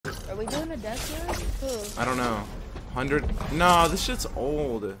Are we doing a death run? I don't know. 100. No, this shit's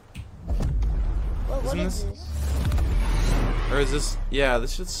old. What is this? Or is this? Yeah,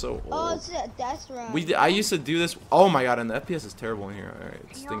 this shit's so old. Oh, it's a death run. I used to do this. Oh my god, and the FPS is terrible in here. All right,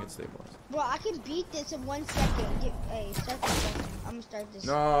 this thing is stabilized. Bro, I can beat this in 1 second. Hey, start this. I'm gonna start this.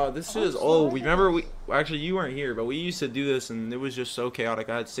 No, this shit is old. Remember, actually you weren't here, but we used to do this, and it was just so chaotic.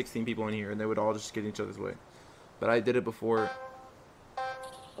 I had 16 people in here, and they would all just get in each other's way. But I did it before.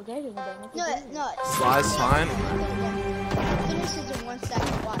 Okay, then No. Slice fine. Finish this in 1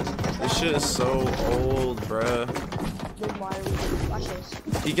 second. Watch. This shit is so old, bruh. Then why are we Watch this.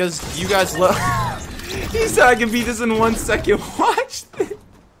 Because you guys love. He said I can beat this in 1 second. Watch this.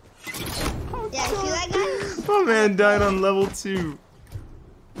 Yeah, see that guy? My man died on level 2.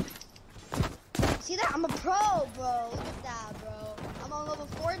 See that? I'm a pro, bro. Look at that, bro. I'm on level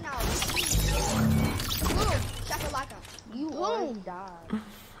 4 now. Boom. Shakalaka. You already died.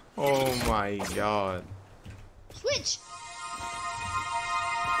 Oh my god. Switch.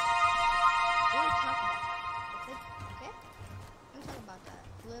 Okay? We're gonna talk about that.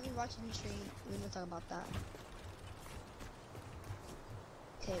 We're gonna watch the stream. We're gonna talk about that.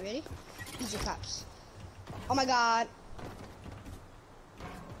 Okay, ready? Easy claps. Oh my god.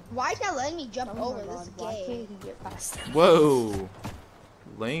 Why is that letting me jump over? This is Why gay. can't he get past that? Whoa.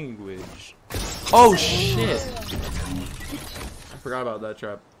 Language. Oh shit. I forgot about that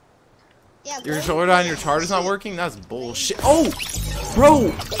trap. Yeah, Your shoulder on your chart is not working? That's bullshit. Oh,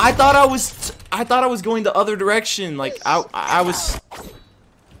 bro, I thought I was going the other direction. Like I was.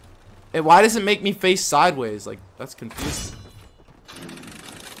 Why does it make me face sideways? Like that's confusing.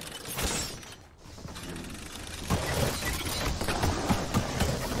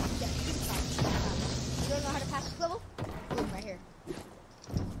 You don't know how to pass this level? Boom, right here.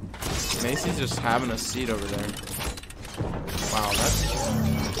 Macy's just having a seat over there. Wow, that's.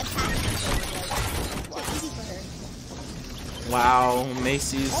 Wow,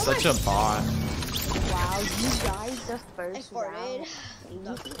 Macy's such a bot. Wow, you guys the first round.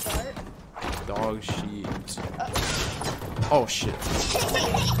 Dog shit. Oh shit.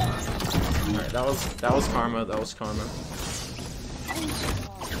 Alright, that was karma. That was karma.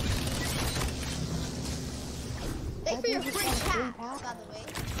 Thanks for your free pass, by the way.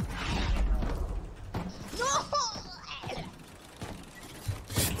 No!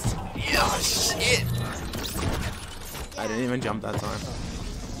 Yeah, shit. I didn't even jump that time.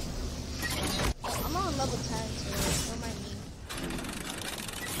 I'm on level 10, so don't mind me.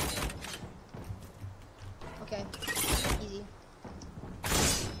 Okay, easy.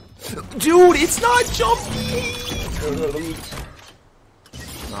 Dude, it's not jumping!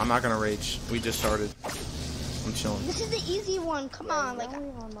 No, I'm not gonna rage. We just started. I'm chilling. This is the easy one, come on, like... I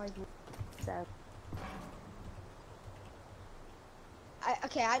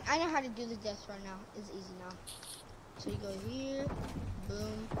know how to do the death run now. It's easy now. So you go here,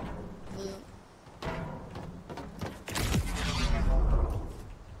 boom, boom.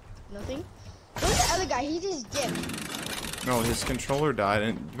 Nothing? Where's the other guy? He just dipped. No, his controller died,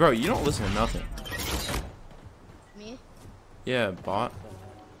 and bro, you don't listen to nothing. Me? Yeah, bot.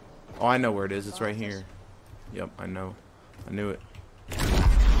 Oh, I know where it is. It's right here. Yep, I know. I knew it.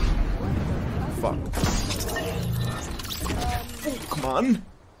 Fuck. Come on.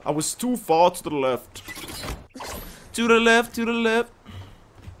 I was too far to the left. To the left, to the left.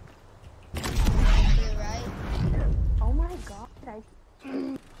 To the right. Oh my god,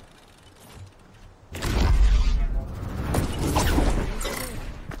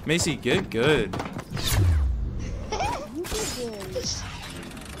 Macy, good. You did good.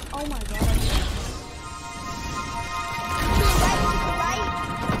 Oh my god.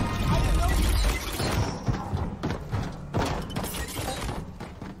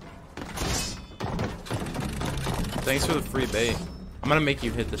 Thanks for the free bait. I'm gonna make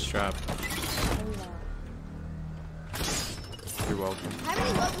you hit this trap. You're welcome. How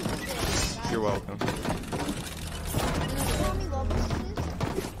many levels is this, guys? You're welcome. How many levels is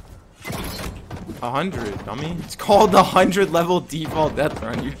this? 100, dummy. It's called the 100 level default death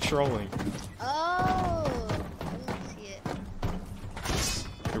run. You're trolling. Oh, I didn't see it.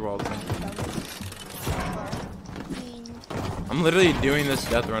 You're welcome. I'm literally doing this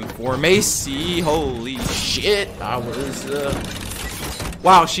death run for Macy. Holy shit. I was,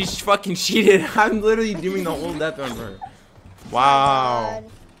 wow, she's fucking cheated. I'm literally doing the whole death run for her. Wow.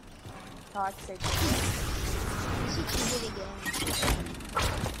 Toxic. She cheated again.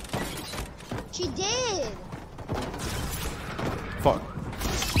 She did. Fuck.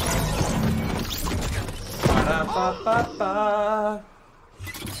 Ba-da-ba-ba-ba.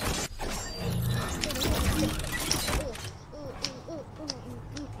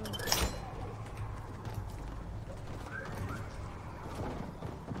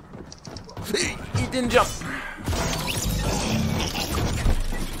 didn't jump.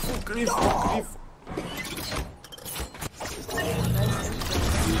 Oh, grief, grief.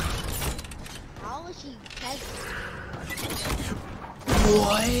 How was she testing?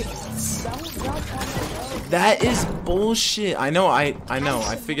 What? That is bullshit. I know, I know.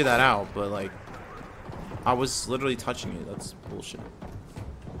 I figured that out, but like, I was literally touching it. That's bullshit.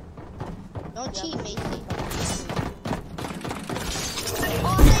 Don't cheat, Macy.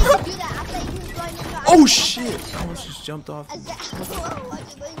 Oh shit! I almost just jumped off.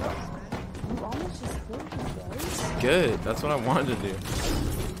 Good. That's what I wanted to do.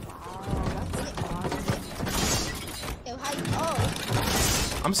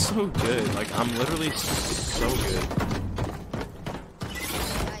 I'm so good. Like, I'm literally so good.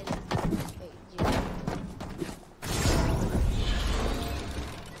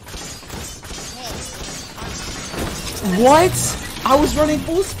 What? I was running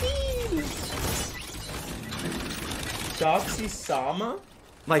full speed. Doxy Sama?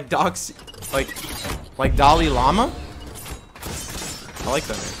 Like Doxy, like Dalai Lama? I like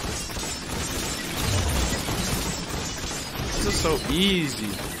that name. This is so easy.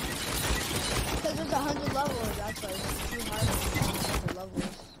 Because there's 100 levels, that's why it's too hard to 100 levels.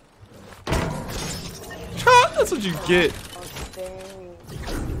 That's what you get.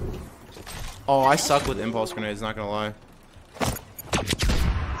 Oh, I suck with impulse grenades, not gonna lie.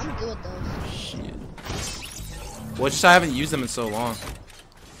 I'm good though. Shit. Well, just I haven't used them in so long.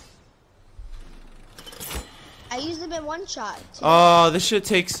 I used them in one shot. Oh, this shit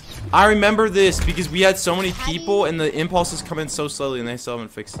takes... I remember this because we had so many people and the impulses come in so slowly and they still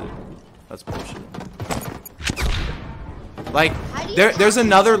haven't fixed it. That's bullshit. Like, there's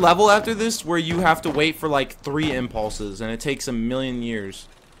another level after this where you have to wait for like 3 impulses and it takes a million years.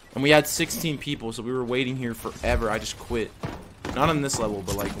 And we had 16 people, so we were waiting here forever. I just quit. Not on this level,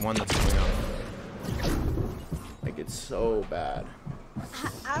 but like one that's coming up. Like, it's so bad.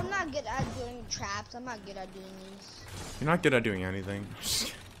 I'm not good at doing traps. I'm not good at doing these. You're not good at doing anything.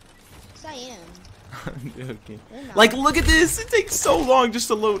 Yes, I am. I'm joking. Like, look at this. It takes so long just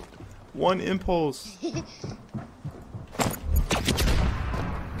to load one impulse.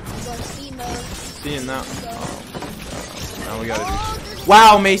 Seeing that. Now we gotta do.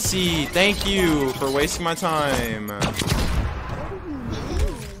 Wow, Macy. Thank you for wasting my time.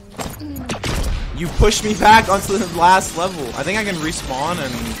 You pushed me back onto the last level. I think I can respawn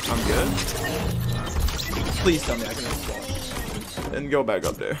and I'm good. Please tell me I can respawn. And go back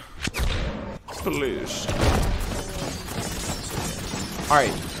up there. Please.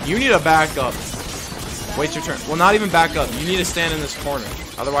 Alright, you need to back up. Wait your turn. Well, not even back up. You need to stand in this corner.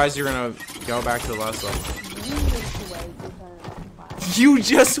 Otherwise, you're gonna go back to the last level. You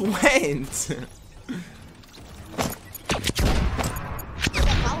just went!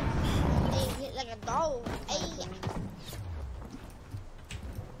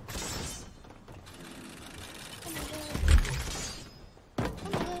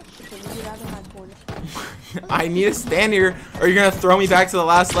 I need to stand here, or you're gonna throw me back to the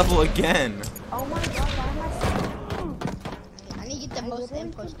last level again. Oh my god, why am I I need to get the most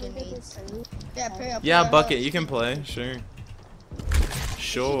impulse grenades. Yeah, Bucket, you can play, sure.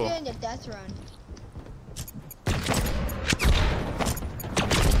 Sure. She's doing the Deathrun.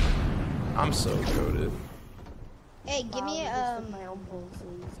 I'm so goated. Hey, give me my own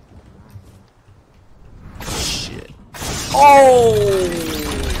pulses. Shit. Oh!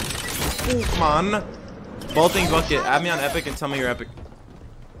 Come on. Bolting Bucket, add me on Epic and tell me you're Epic.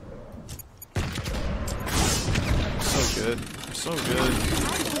 So good. So good.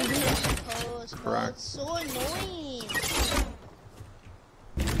 Correct. It's so annoying.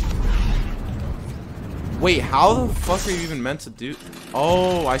 Wait, how the fuck are you even meant to do?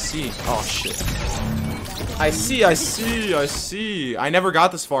 Oh, I see. Oh shit. I see. I never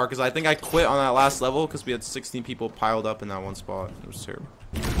got this far because I think I quit on that last level because we had 16 people piled up in that one spot. It was terrible.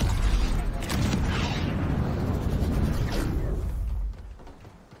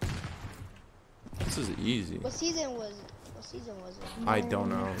 This is easy. What season was it? I don't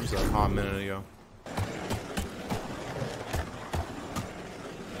know. It was a hot minute ago.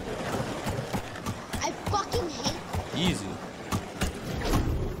 I fucking hate that. Easy.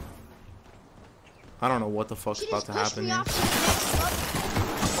 I don't know what the fuck's about to happen here.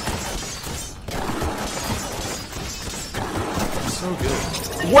 So good.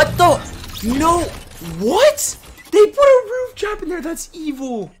 What the? No. What? They put a roof trap in there. That's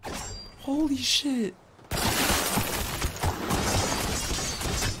evil. Holy shit.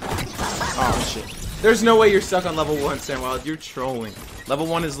 Oh shit. There's no way you're stuck on level 1, Samwild. You're trolling. Level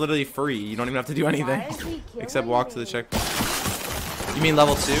 1 is literally free. You don't even have to do anything. Except walk to the checkpoint. You mean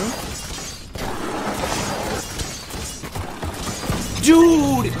level 2?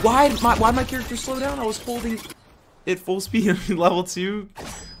 Dude, why'd my character slow down? I was holding it full speed at level 2.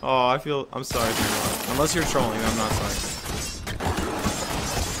 Oh, I'm sorry. Unless you're trolling, I'm not sorry.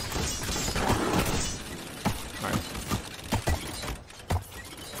 Alright.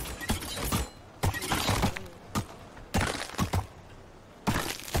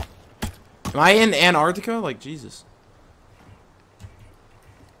 Am I in Antarctica? Like, Jesus.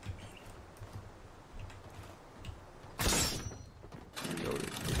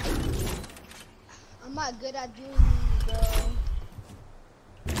 I'm not good at doing these, bro.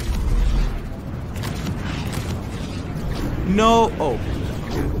 No. Oh.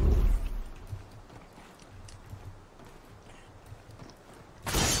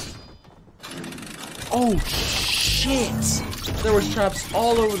 Oh, shit. There was traps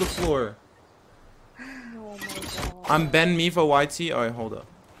all over the floor. Oh my god. I'm Ben Mifa YT. Alright, hold up.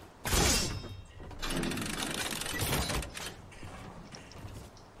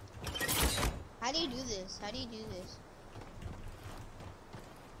 How do you do this? How do you do this?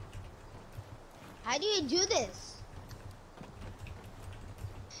 How do you do this?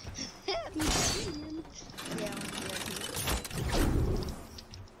 Yeah, I wanna do that too.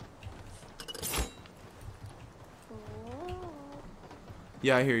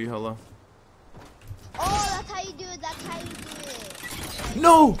 Yeah, I hear you. Hello. Oh, that's how you do it. That's how you do it.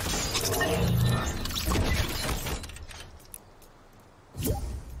 No!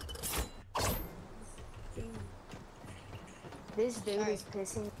 This dude is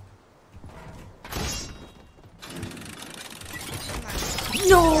pissing.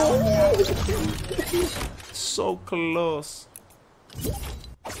 No! So close.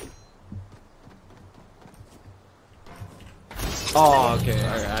 Oh, okay.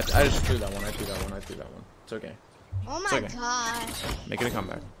 Alright, I just threw that one. I threw that one. It's okay. Oh It's my okay. god. Make it a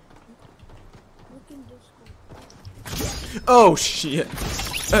comeback. Oh, shit.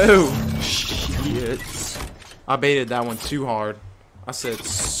 Oh, shit. I baited that one too hard. I said,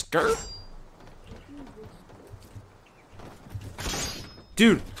 skirt?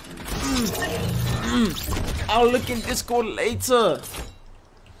 Dude. I'll look in Discord later.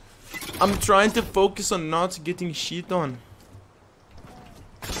 I'm trying to focus on not getting shit on.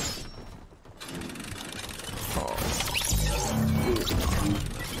 Oh.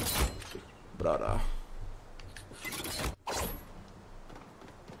 Brother.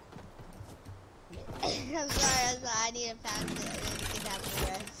 I'm sorry. I need to pass it. I can have the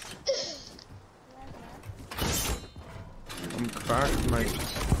rest. I'm cracked, mate.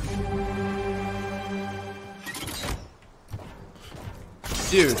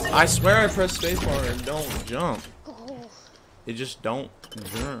 Dude, I swear I pressed spacebar and don't jump. It just don't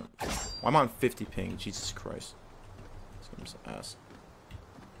jump. I'm on 50 ping. Jesus Christ. This game's ass.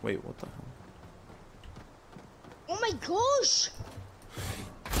 Wait, what the hell? Oh my gosh!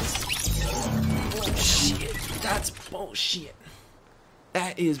 Shit, that's bullshit.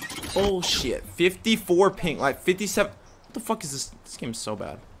 That is bullshit. 54 ping, like 57. What the fuck is this? This game's so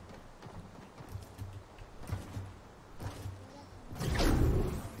bad.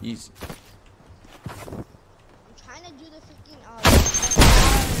 Easy. I'm trying to do the freaking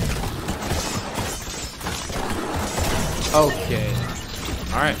Okay.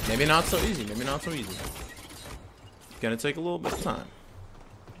 Alright, maybe not so easy. Maybe not so easy. Gonna take a little bit of time.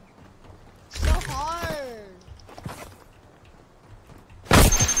 so hard.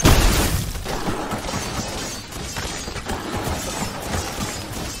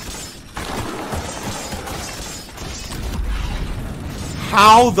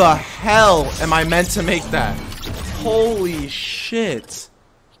 How the hell am I meant to make that? Holy shit.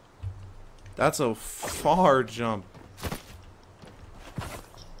 That's a far jump.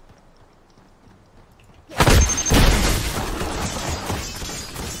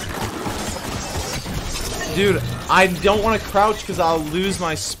 Dude, I don't want to crouch because I'll lose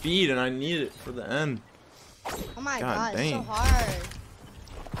my speed and I need it for the end. Oh my God god, it's dang. so hard.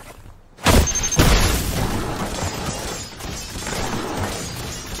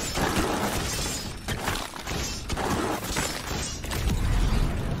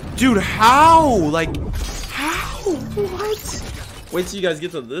 Dude, how? Like, how? What? Wait till you guys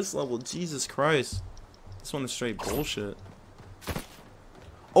get to this level. Jesus Christ. This one is straight bullshit.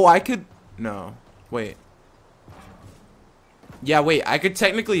 Oh, I could... No. Wait. Yeah, wait. I could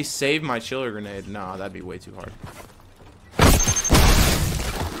technically save my chiller grenade. Nah, that'd be way too hard.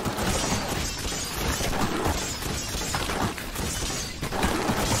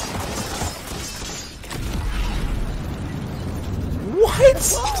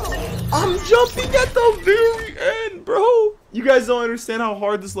 What? I'm jumping at the very end, bro. You guys don't understand how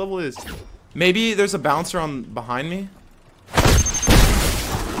hard this level is. Maybe there's a bouncer on behind me.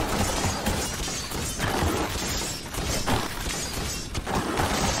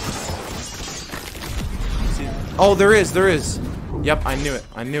 Oh, there is. Yep, I knew it.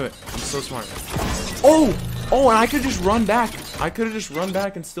 I'm so smart. Oh, and I could just run back. I could have just run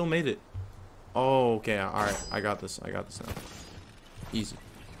back and still made it. Oh, okay. All right, I got this now. Easy.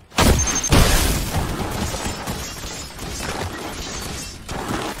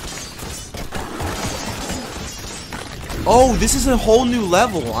 Oh, this is a whole new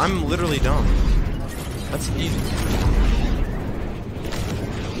level. I'm literally dumb. That's easy.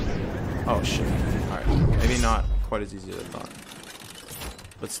 Oh shit. Alright. Maybe not quite as easy as I thought.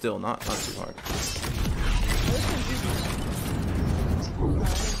 But still, not too hard.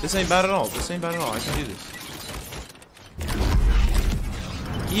 This ain't bad at all. I can do this.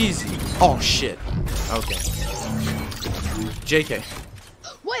 Easy. Oh shit. Okay. JK.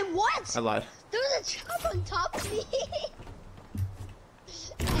 Wait, what? I lied. There was a trap on top of me.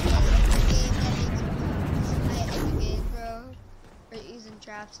 I hate the game, bro. We're using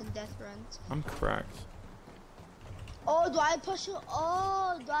traps and death runs. I'm cracked. Oh, do I push it?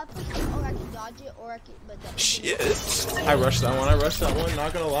 Oh, do I push it? Or I can dodge it, or I can. But that Shit. I rushed that one.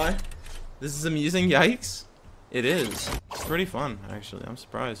 Not gonna lie. This is amusing. Yikes. It is. It's pretty fun, actually. I'm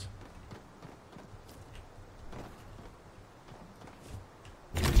surprised.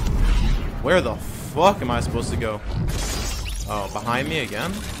 Where the fuck am I supposed to go? Oh, behind me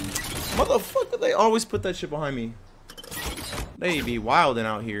again? Motherfucker, they always put that shit behind me. They be wildin'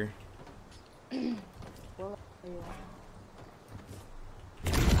 out here.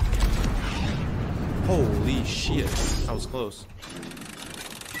 Holy shit. That was close.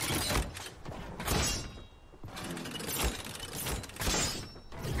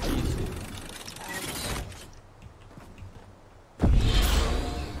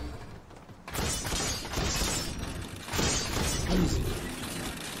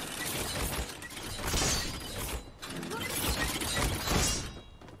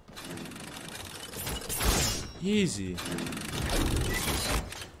 Easy.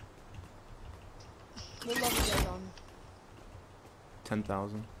 What level are you on?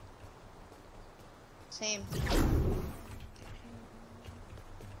 10,000. Same.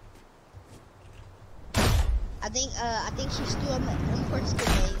 I think she's still on imports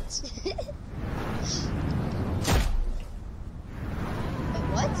grenades. Wait,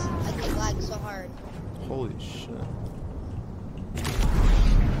 what? I get lagged so hard. Holy shit.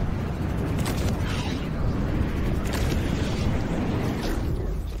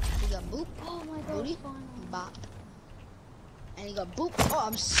 Boop. Oh my god. Booty. Bop. And you go boop. Oh,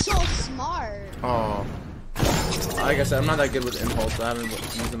 I'm so smart. Oh. Like I said, I'm not that good with impulse. I haven't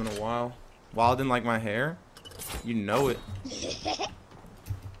used them in a while. Wild didn't like my hair. You know it.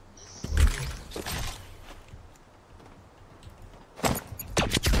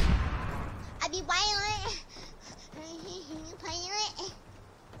 I be violent.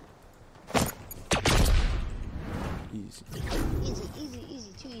 Easy.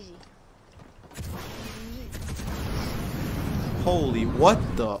 Easy, too easy. Holy, what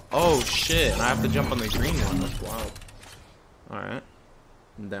the? Oh shit, and I have to jump on the green one. That's wild. Alright.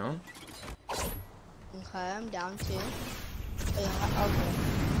 I'm down. Okay, I'm down too. Yeah,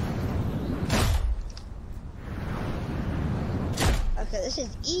 okay, this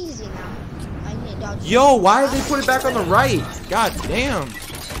is easy now. I need to dodge. Yo, why did they put it back on the right? God damn.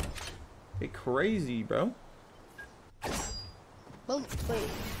 Hey, crazy, bro. Boom, wait.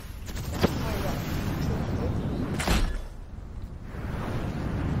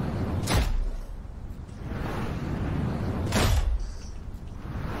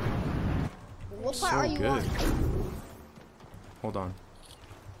 What part are you on? Hold on.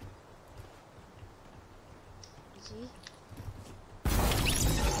 See?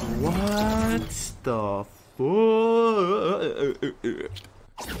 What the fuck?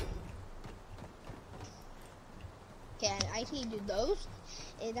 Okay, I need to do those.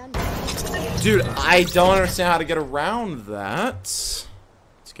 And I'm Dude, I don't understand how to get around that. It's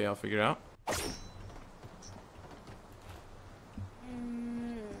okay, I'll figure it out.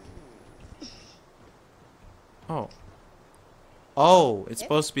 Oh. Oh, it's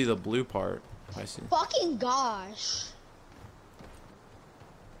supposed to be the blue part. I see. fucking gosh.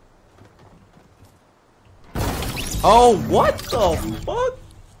 Oh, what the fuck?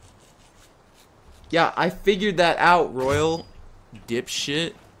 Yeah, I figured that out, Royal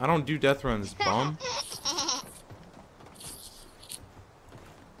dipshit. I don't do death runs, bum.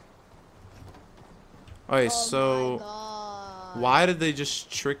 Okay, so why did they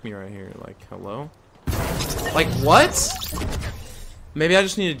just trick me right here? Like, hello? Like, what? Maybe I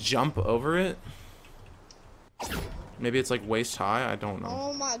just need to jump over it? Maybe it's like waist high? I don't know.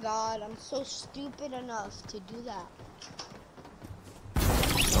 Oh my god, I'm so stupid enough to do that.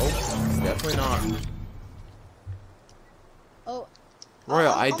 Nope, definitely not.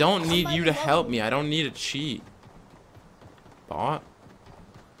 Royal, I don't need you to help me. I don't need a cheat. Bot?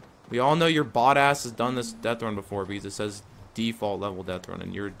 We all know your bot ass has done this death run before because it says default level death run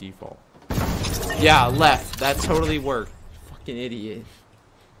and you're a default. Yeah, left. That totally worked. Fucking idiot.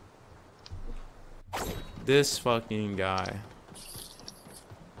 This fucking guy.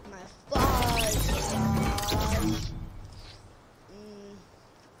 My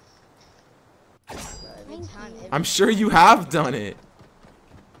I'm sure you have done it.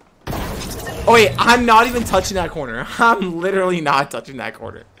 Oh wait, I'm not even touching that corner. I'm literally not touching that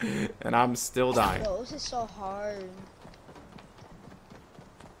corner. And I'm still dying. Bro, this is so hard.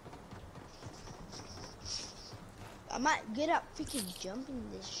 I might get up freaking jumping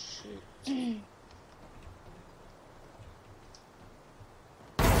this shit.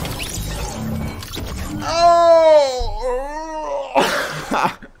 Oh!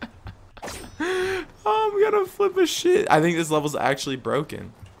 I'm gonna flip a shit. I think this level's actually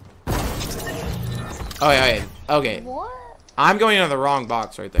broken. Oh yeah, okay. What? I'm going into the wrong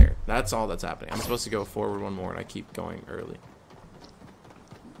box right there. That's all that's happening. I'm supposed to go forward one more and I keep going early.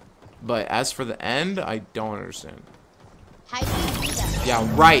 But as for the end, I don't understand. How do you do that? Yeah,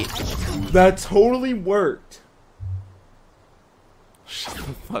 right. That totally worked. Shut the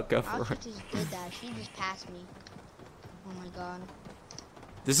fuck up, How Roy. she just did that? She just passed me. Oh my god.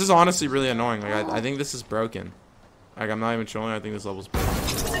 This is honestly really annoying. Like, I think this is broken. Like, I'm not even trolling. I think this level's broken.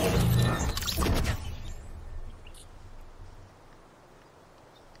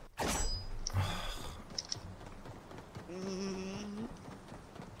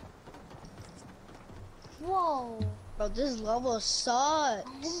 Whoa. Bro, this level sucks.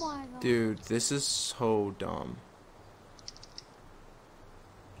 Oh my god. Dude, this is so dumb.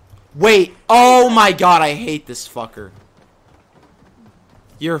 Wait. Oh my god, I hate this fucker.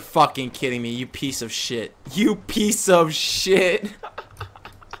 You're fucking kidding me, you piece of shit. You piece of shit.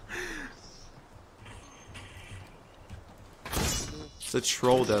 It's a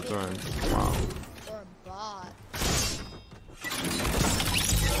troll death run. Wow. Or a bot.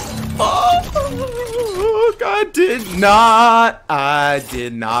 Oh, I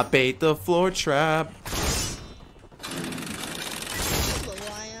did not bait the floor trap.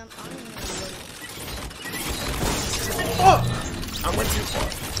 Oh, I went too far.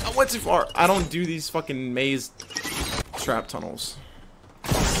 I went too far. I don't do these fucking maze trap tunnels.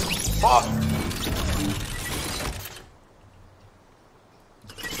 Oh.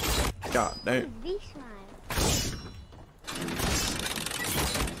 God damn.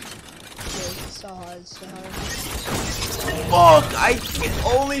 So hard, so hard. Fuck! I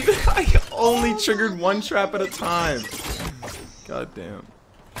only triggered one trap at a time. God damn.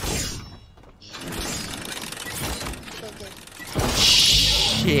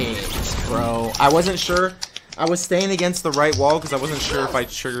 Shit, bro. I wasn't sure. I was staying against the right wall because I wasn't sure if I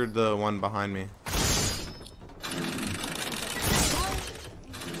triggered the one behind me.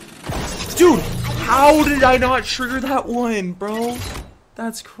 Dude, how did I not trigger that one, bro?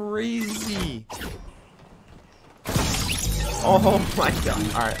 That's crazy. Oh my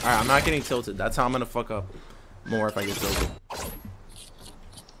god. Alright, I'm not getting tilted. That's how I'm gonna fuck up more if I get tilted.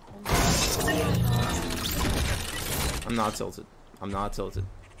 I'm not tilted. I'm not tilted.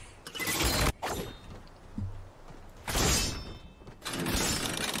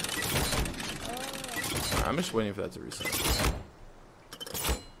 Alright, I'm just waiting for that to reset.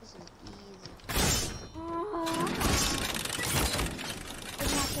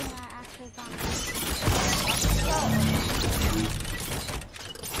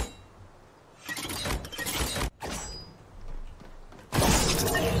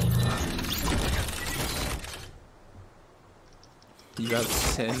 You got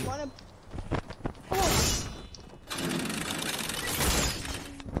 10.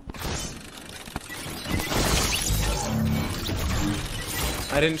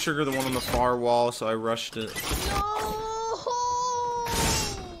 I didn't trigger the one on the far wall, so I rushed it. No!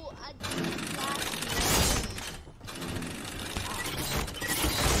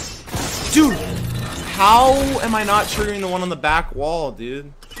 Dude, how am I not triggering the one on the back wall,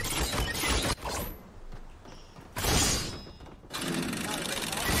 dude?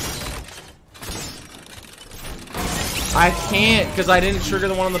 I can't, because I didn't trigger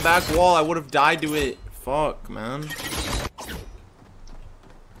the one on the back wall. I would have died to it. Fuck, man.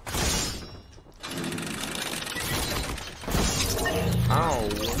 Ow.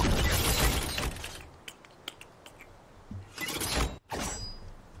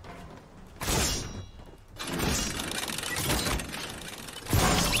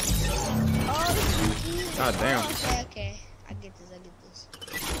 Oh, God damn. okay, okay. I get this, I get this.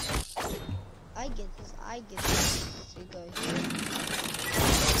 I get this. I get this. So you go here.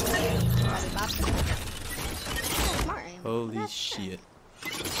 Oh, smart I am. Holy shit.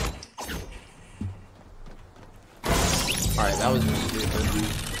 Alright, that was just stupid.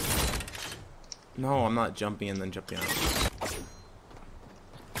 No, I'm not jumping and then jumping out.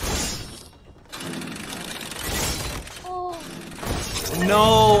 Oh.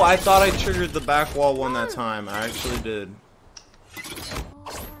 No, I thought I triggered the back wall one that time. I actually did.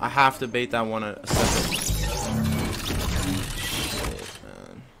 I have to bait that one a second. Shit,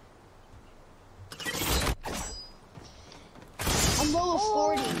 man. I'm level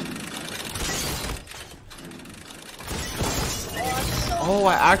 40. Oh,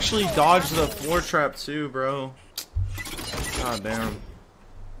 I actually dodged the floor trap too, bro. God damn.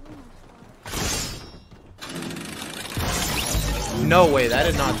 No way, that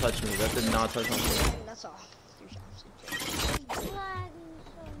did not touch me. That did not touch my foot. That's all.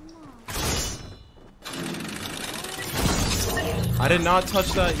 I did not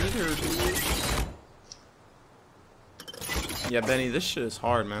touch that either, dude. Yeah, Benny, this shit is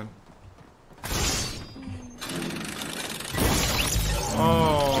hard, man.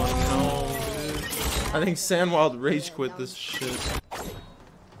 Oh, no, dude. I think Sandwild rage quit this shit.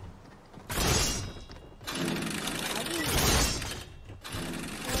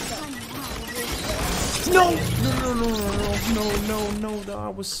 No! No, I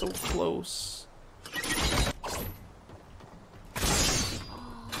was so close.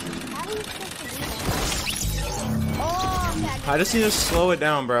 I just need to slow it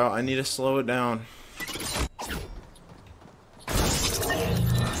down, bro. I need to slow it down.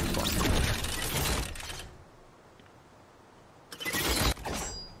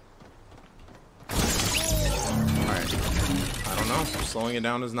 Alright. I don't know. Slowing it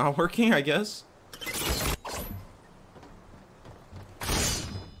down is not working, I guess.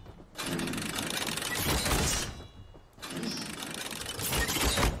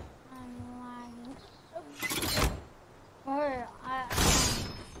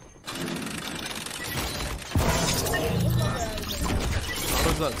 How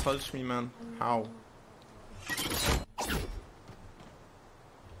does that touch me, man? How?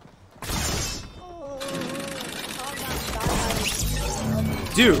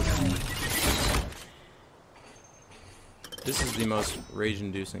 Dude! This is the most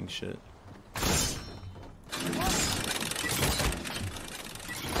rage-inducing shit.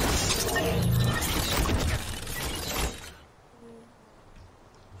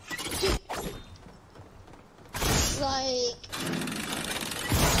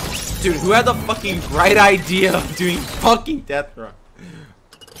 Dude, who had the fucking bright idea of doing fucking Deathrun?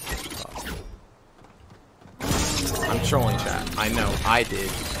 I'm trolling, chat. I know, I did.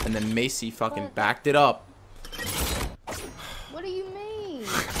 And then Macy fucking backed it up. What do you mean?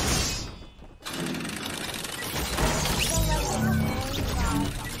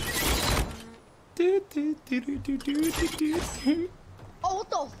 Oh,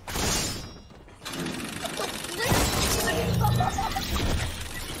 what the?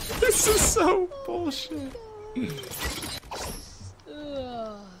 This is so bullshit.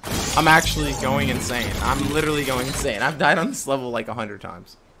 I'm actually going insane. I'm literally going insane. I've died on this level like 100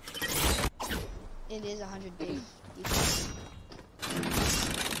 times. It is 100 days.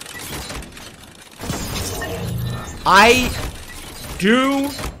 I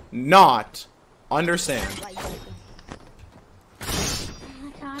do not understand.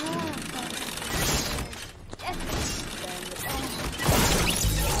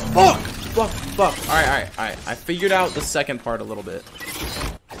 Fuck. Alright. I figured out the second part a little bit.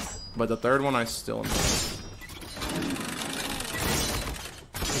 But the third one I still know.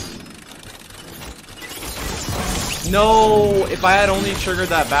 No, if I had only triggered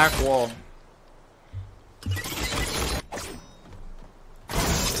that back wall.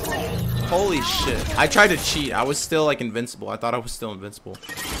 Holy shit. I tried to cheat. I was still like invincible. I thought I was still invincible.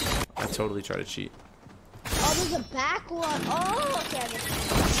 I totally tried to cheat. Oh, there's a back one. Oh, okay.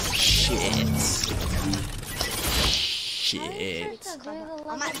 Shit.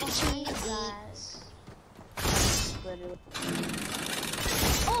 I'm at cheat.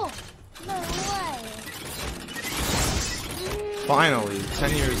 Oh, no way. Finally,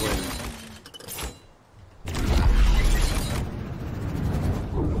 10 years later.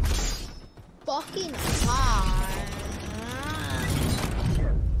 Fucking hard.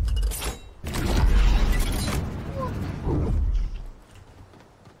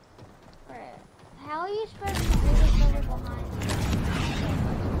 How are you supposed to do this over behind me?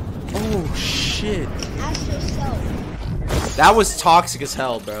 Oh shit. Ask yourself. That was toxic as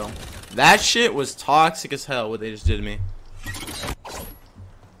hell, bro. That shit was toxic as hell what they just did to me.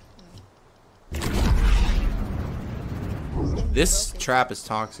 This broken. trap is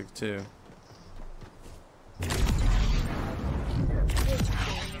toxic too.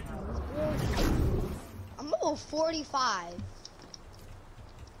 I'm level 45.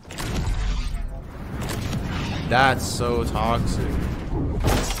 That's so toxic.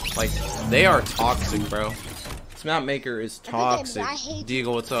 Like, they are toxic, bro. This map maker is toxic.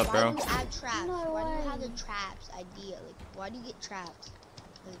 Deagle, what's up, bro? Why do you add traps? No Why do you way. have the traps idea? Like, why do you get traps?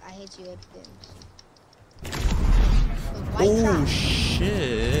 Like, I hate you at things. Like, why Oh traps?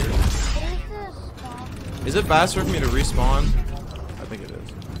 shit. What is this stuff? Is it faster for me to respawn? I think it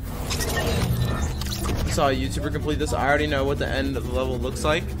is. I saw a YouTuber complete this. I already know what the end of the level looks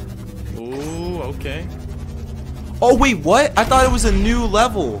like. Ooh, okay. Oh wait, what? I thought it was a new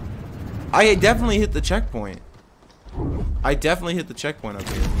level. I definitely hit the checkpoint. I definitely hit the checkpoint up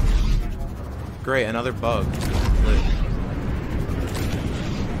here. Great, another bug. Lit.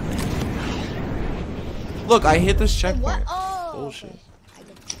 Look, I hit this Wait, what? checkpoint. Oh, Bullshit. okay. I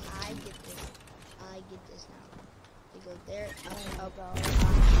get this. I get this now. You go there. Oh,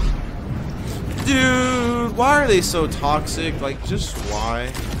 Dude, why are they so toxic? Like, just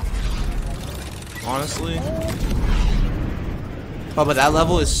why? Honestly. Oh, but that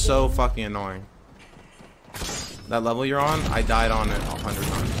level is so fucking annoying. That level you're on, I died on it 100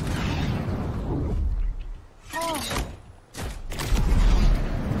 times.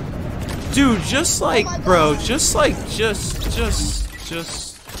 Dude, just like, bro, just like, just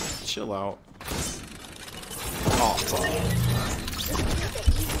chill out. Oh, fuck.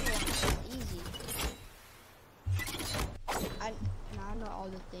 easy. Now I know all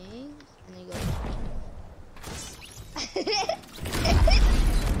the things, and then you go.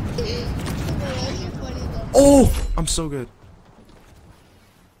 Oh, I'm so good.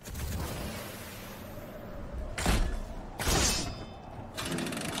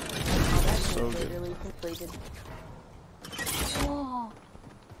 So good. Literally completed. Oh.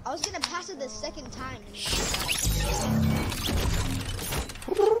 I was gonna pass it the second time.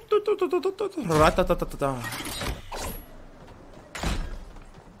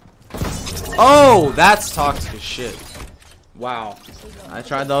 Oh, that's toxic as shit. Wow. I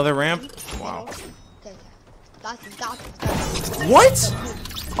tried the other ramp. Wow. Okay. Got this. What?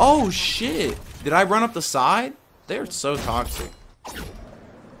 Oh shit. Did I run up the side? They're so toxic.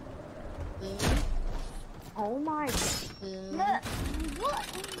 Oh my. Boom. What?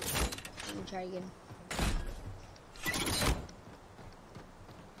 Let me try again.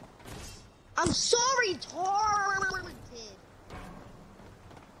 I'm sorry, retarded.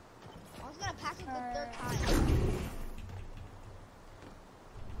 I was gonna pass it the third time.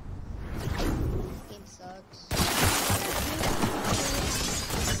 This game sucks.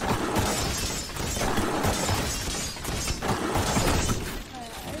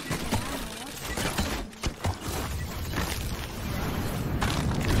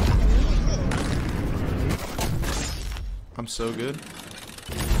 I'm so good.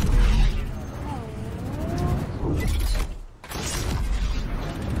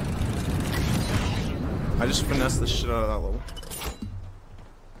 I just finessed the shit out of that level.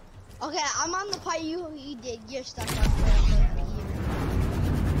 Okay, I'm on the part you did your stuff on.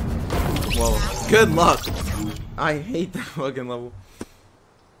 Well, good luck. I hate that fucking level.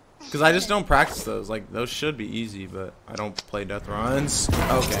 Because I just don't practice those. Like, those should be easy, but I don't play death runs.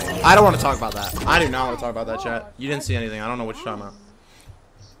 Okay. I don't want to talk about that. I do not want to talk about that, chat. You didn't see anything. I don't know what you're talking about.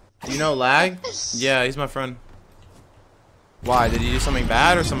 Do you know Lag? Yeah, he's my friend. Why? Did he do something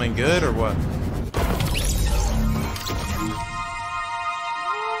bad or something good or what?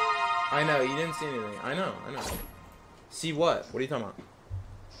 I know, you didn't see anything. I know. See what? What are you talking about?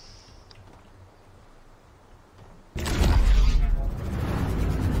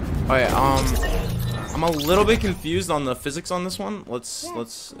 Okay, I'm a little bit confused on the physics on this one.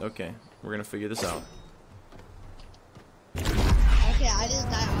 Okay, we're gonna figure this out. Okay, I just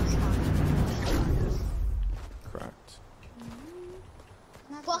died on Correct.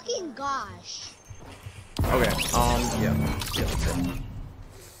 fucking gosh. Okay, yeah, that's it.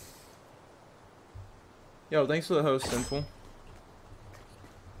 Yo, thanks for the host, Sinful.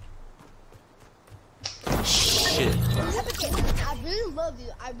 Shit. I really love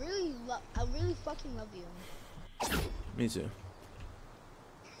you. I really fucking love you. Me too.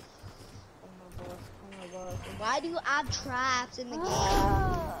 Oh my gosh. Why do you add traps in the game?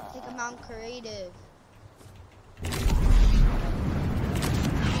 Take them out creative.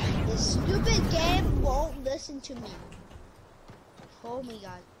 This stupid game won't listen to me. Oh my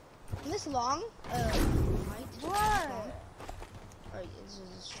god. Is this long? Might. What? Alright, this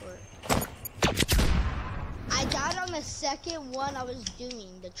is short. I died on the second one I was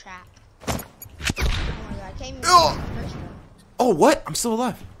doing, the trap. Oh my god, I can't even do the first one. Oh, what? I'm still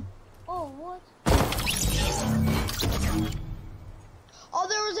alive. Oh, what? Oh,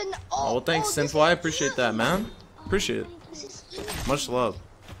 there was an. Oh, well, thanks, Synthwhy. I appreciate that, man. Appreciate it. Much love.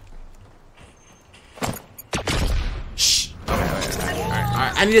 Shh.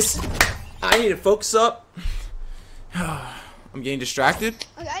 Alright. I need to focus up. I'm getting distracted.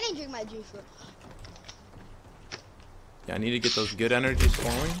 Okay, I didn't drink my juice. Yeah, I need to get those good energies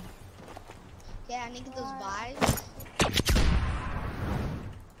flowing. Yeah, I need to get those vibes.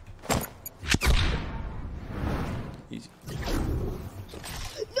 Easy.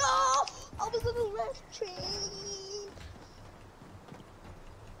 No! I was on the left train.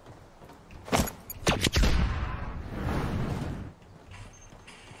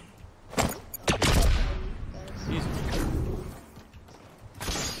 Easy.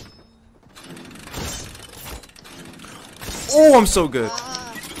 Oh, I'm so good.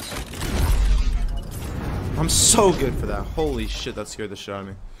 I'm so good for that. Holy shit, that scared the shit out of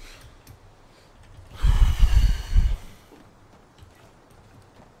me.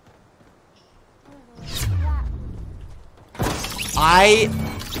 I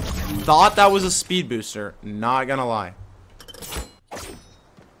thought that was a speed booster. Not gonna lie.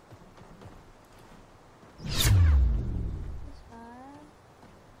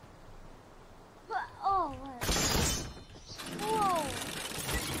 Oh, what?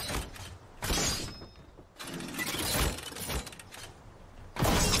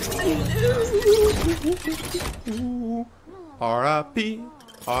 Whoa. R.I.P.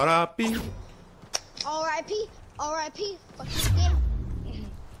 R.I.P. R.I.P. R.I.P. Fuck this game.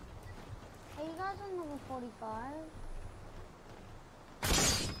 Are you guys on level 45?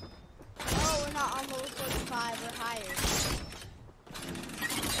 Oh, we're not on level 45. We're higher.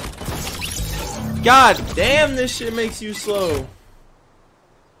 God damn, this shit makes you slow.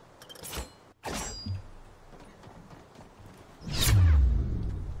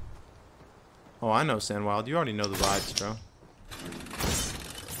 Oh, I know, Sandwild. You already know the vibes, bro.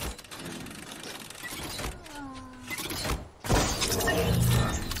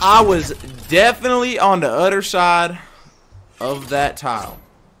 I was definitely on the other side of that tile.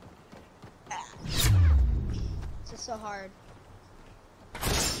 It's just so hard.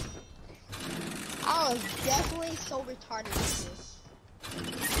 I was definitely so retarded with this.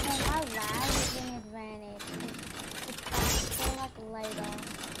 And my lag is an advantage. It's so like later.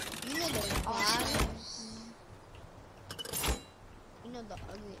 You know the vibes. You know the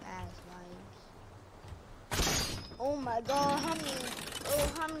ugly ass vibes. Oh my god, how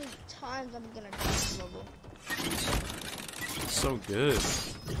many times I'm gonna die this level? So good.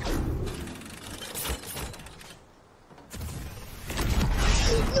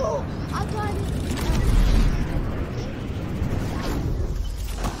 No, I got it.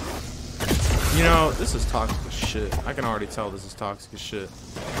 You know, this is toxic as shit. I can already tell this is toxic as shit.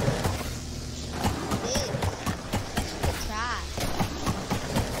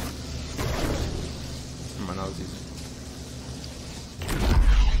 My nose easy.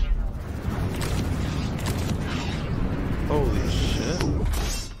 Holy shit.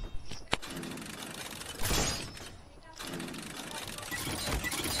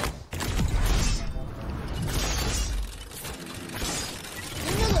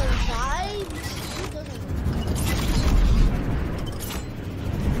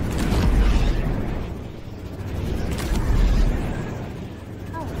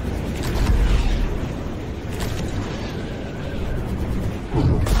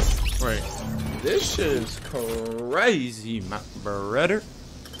 Wait, this shit is crazy, my brother.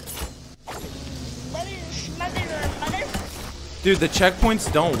 Dude, the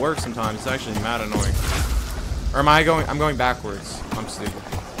checkpoints don't work sometimes. It's actually mad annoying. Or am I going? I'm going backwards. I'm stupid.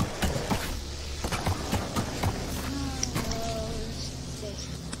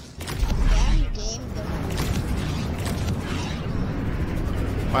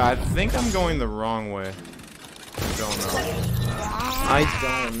 Wait, I think I'm going the wrong way. I don't know. I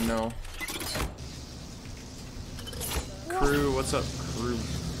don't know. Crew, what's up, crew?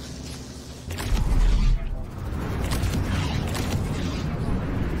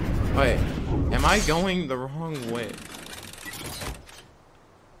 Wait, am I going the wrong way?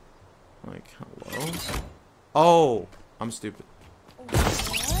 Like, hello? Oh, I'm stupid. I'm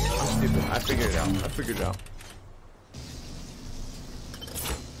stupid. I figured it out. I figured it out.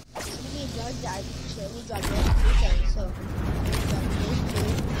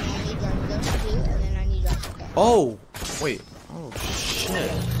 Oh, wait. Oh,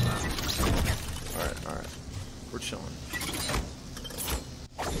 shit. Alright. We're chilling.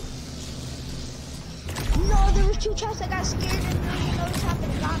 No, there was two chests. I got scared and didn't know what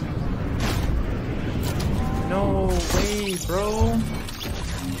happened. Got me. No way, bro.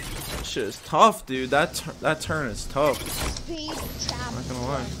 Shit is tough, dude. That turn is tough. Speed trap. I'm not gonna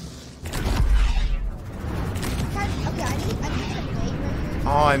lie. Okay, I need some bait right here.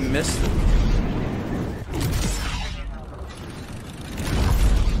 Oh, I missed it.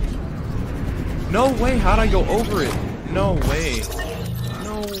 No way. How'd I go over it? No way.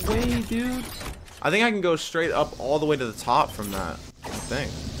 No way, dude. I think I can go straight up all the way to the top from that. I think.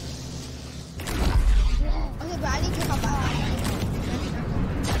 Okay, but I need your help.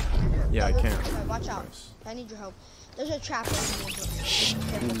 Yeah, I can't. Okay, watch out. I need your help. There's a trap in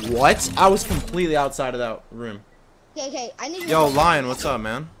here. What? I was completely outside of that room. Okay, I need your Yo, help. Lion, what's up,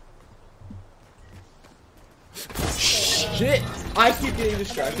 man? Shit! I keep getting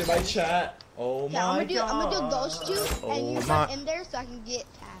distracted by chat. Oh Yeah, my I'm gonna do those two, and you my. run in there so I can get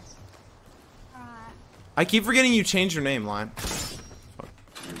past. Alright. I keep forgetting you changed your name, Lion.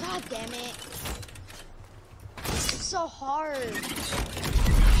 God damn it. It's so hard.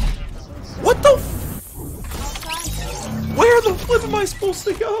 What the f? Where the flip am I supposed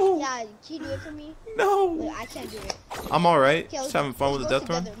to go? Yeah, can you do it for me? No. Wait, I can't do it. I'm alright. Okay, Just having fun with the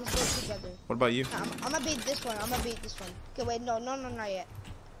Deathrun. Let's go together. What about you? I'm gonna bait this one. Okay, wait, no, not yet.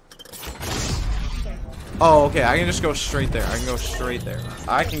 Okay. Oh, okay. I can just go straight there. I can go straight there.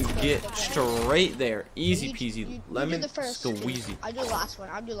 I can get straight there. Easy peasy. You do Lemon the first squeezy. I'll do the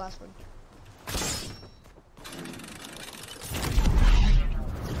last one.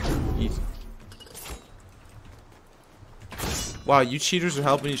 Easy. Wow, you cheaters are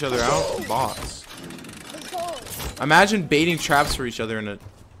helping each other out? Boss. Let's go. Imagine baiting traps for each other in a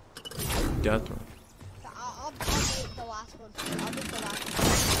death run. I'll bait the last one. I'll bait the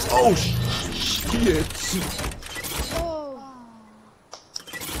last one. Oh, shit. Oh.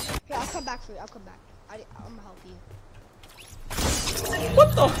 Here, I'll come back for you. I'm gonna help you.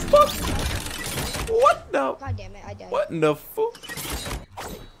 What the fuck? What the? God damn it, I died. What in the fuck?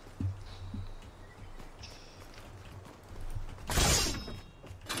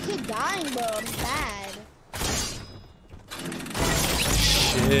 Keep dying, bro. I'm bad.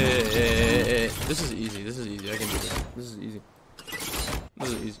 Shit. This is easy. I can do this. This is easy. I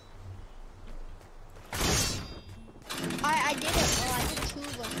did it. Oh, I did two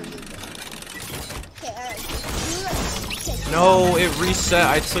of them for you. Okay, No, it reset.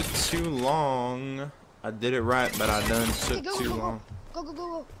 I took too long. I did it right, but I done took too long.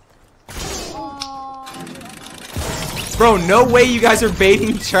 Go. Bro, no way you guys are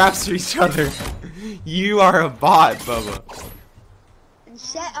baiting traps for each other. You are a bot, Bubba.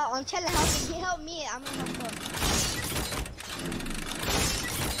 I'm telling how to help me. I'm gonna help her.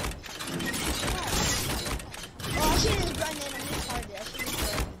 Oh, I shouldn't run in. I'm retarded. I shouldn't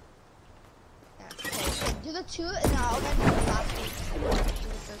run. Yeah, okay, do the two, and then I'll get to the last one. Do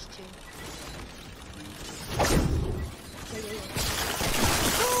the first two.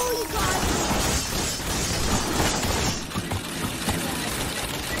 Oh, you got it.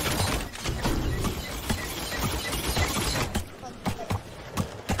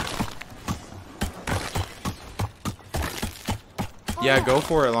 Yeah, go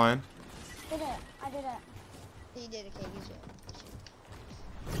for it, Lion. I did it. You did, okay, use it.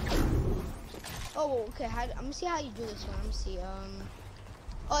 Oh, okay, I'm gonna see how you do this one. I'm gonna see,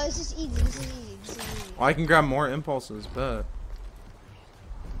 oh, this is easy, Oh, I can grab more impulses, but.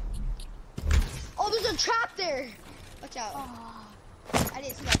 Oh, there's a trap there! Watch out. Oh. I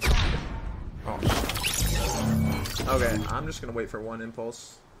didn't see that trap. Oh. Okay, I'm just gonna wait for one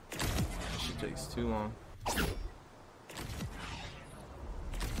impulse. She takes too long.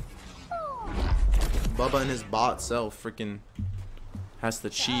 Bubba and his bot self freaking has to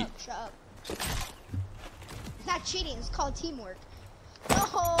cheat. Shut up. It's not cheating, it's called teamwork.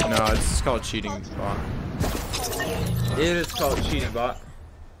 No! No, it's called cheating, bot. It is called cheating, bot.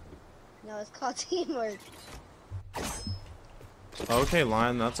 No, it's called teamwork. Okay,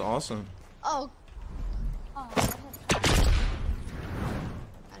 Lion, that's awesome. Oh, Oh,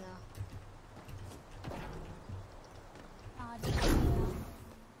 I know.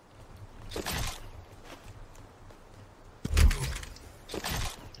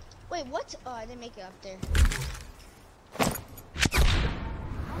 Wait, what? Oh, I didn't make it up there.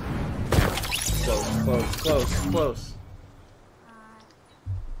 Close.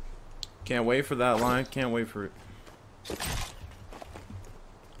 Can't wait for that, Lion. Can't wait for it.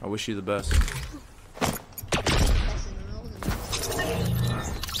 I wish you the best.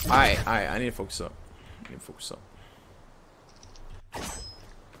 I need to focus up.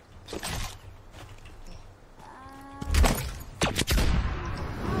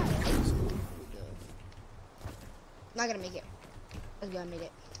 Not gonna make it. Let's go, I made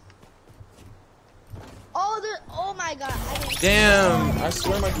it. Oh, there. Oh my god. I didn't see Damn, that. I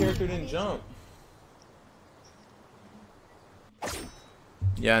swear my character didn't jump.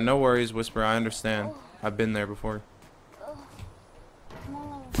 Yeah, no worries, Whisper. I understand. I've been there before.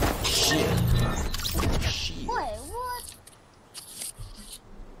 No. Shit. Wait, what?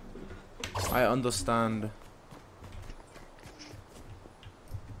 I understand.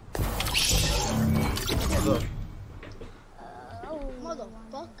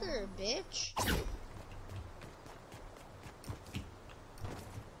 Motherfucker, bitch.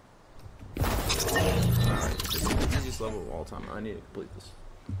 Easiest level of all time. I need to complete this.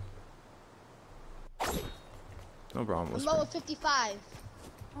 No problem, I'm Whisper. level 55.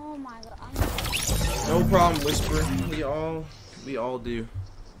 Oh my god. No problem, Whisper. We all do.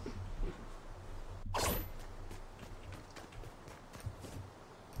 I'm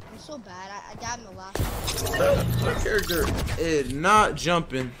so bad. I died in the last one. My character is not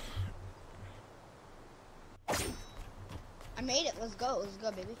jumping. I made it. Let's go. Let's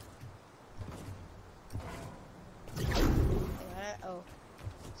go, baby. Oh.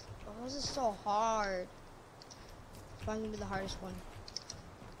 Oh, this is so hard. It's probably gonna be the hardest one.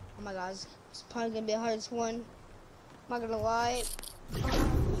 Oh my god. It's probably gonna be the hardest one. I'm not gonna lie. Oh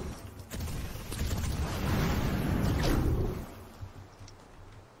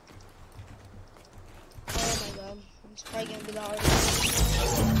my god. It's probably gonna be the hardest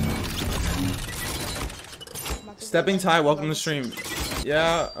one. Stepping Ty, welcome to stream.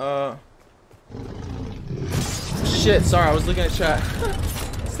 Yeah, shit, sorry, I was looking at chat.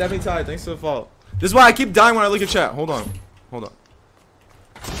 Stepping Ty, thanks for the follow. This is why I keep dying when I look at chat. Hold on. Hold on.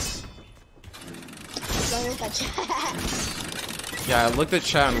 Don't look at chat. Yeah, I looked at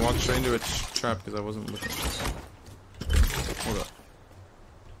chat and walked straight into a trap because I wasn't looking. Hold up.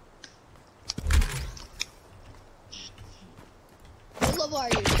 What level are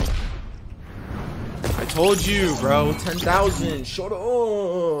you? I told you, bro. 10,000. Shut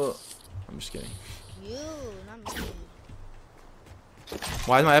up. I'm just kidding. You, not me.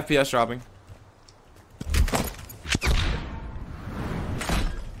 Why is my FPS dropping?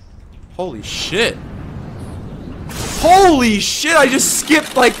 Holy shit. Holy shit, I just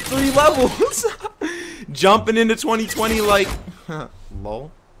skipped like 3 levels. Jumping into 2020 like...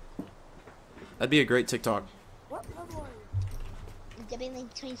 Lol. That'd be a great TikTok. What level are you? Debbie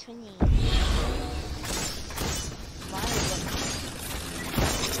like 2020.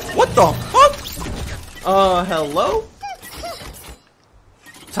 What the fuck? Hello?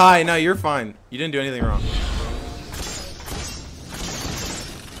 Ty, no, you're fine. You didn't do anything wrong.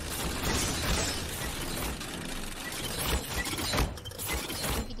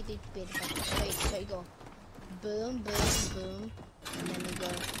 So you go boom, boom, boom, and then you go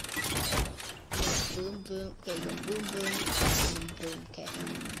boom, boom. Okay, you go boom, boom, boom, boom. Okay.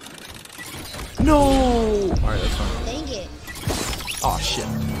 No! Alright, that's fine. Dang it. Oh shit.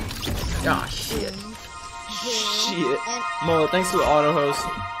 Ah shit. Boom, Shit. and Mo, thanks for the auto host.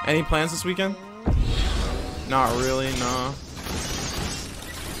 Any plans this weekend? Not really, nah.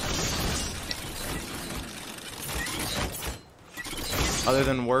 Other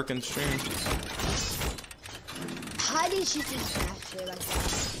than work and stream. how do you shoot this master like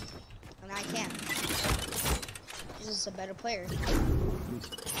that? And I can't. He's just a better player.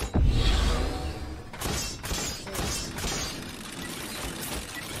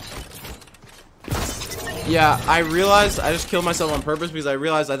 Yeah, I realized I just killed myself on purpose because I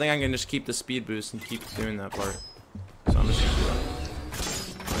realized I think I can just keep the speed boost and keep doing that part. So I'm just gonna do that.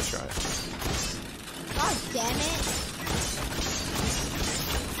 I'm gonna try it. God damn it.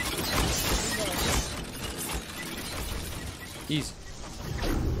 Easy.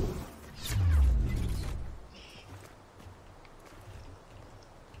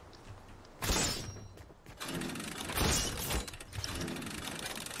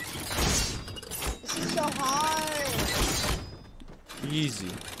 This is so hard. Easy.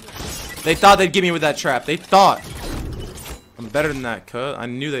 They thought they'd get me with that trap. They thought. I'm better than that, cut. I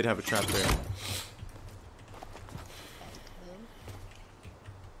knew they'd have a trap there.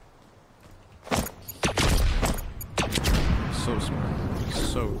 So smart.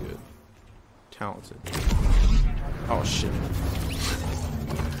 So good. Talented. Oh shit.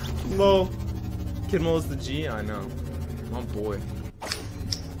 Lol. Kidmo is the G? I know. Oh boy.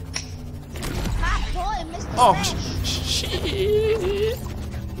 My boy, Mr. Oh Fresh. shit.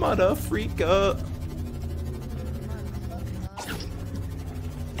 Mother freaka.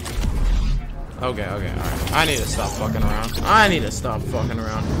 Okay, alright. I need to stop fucking around.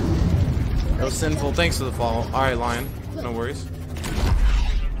 It was sinful. Thanks for the follow. Alright, Lion. No worries.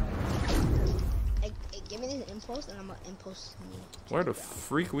 Hey, give me this impulse and I'm gonna impulse me. Where the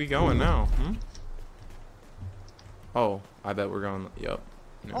freak we going now? Hmm? Oh, I bet we're going. Yep.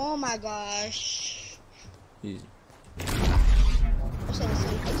 No. Oh my gosh. Easy. I'm saying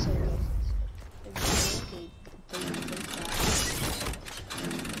it's so good.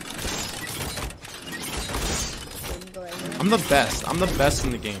 I'm the best. I'm the best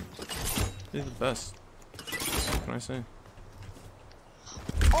in the game. You're the best. What can I say?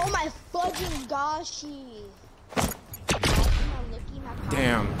 Oh my fucking goshy.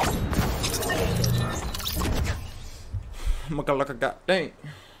 Damn. Look at that. Dang.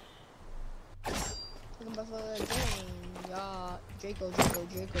 Draco.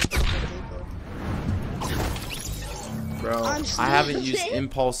 Bro, I haven't used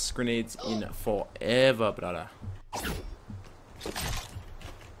impulse grenades in forever, brother.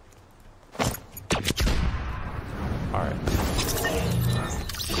 Alright.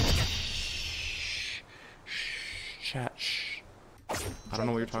 Chat. I don't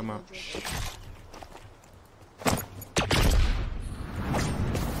know what you're talking about.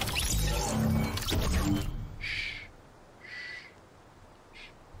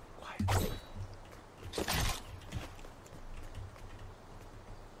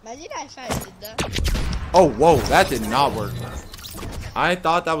 Imagine if I did that. Oh, whoa, that did not work. I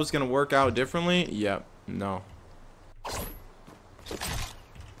thought that was gonna work out differently. Yep, no.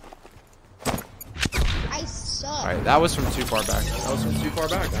 I suck. Alright, that was from too far back. That was from too far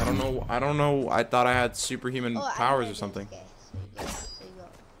back. I don't know. I thought I had superhuman powers or something. Okay,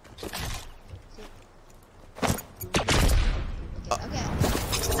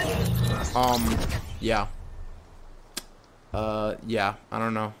 Yeah. Yeah, I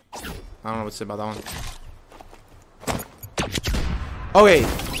don't know. I don't know what to say about that one. Okay.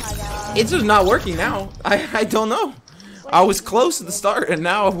 It's just not working now. I don't know. I was close at the start and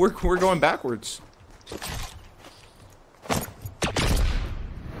now we're going backwards.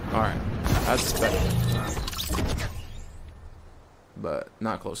 Alright. That's better. But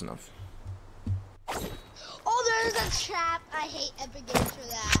not close enough. Oh, there's a trap. I hate Epic Games for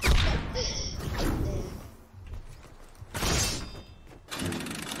that.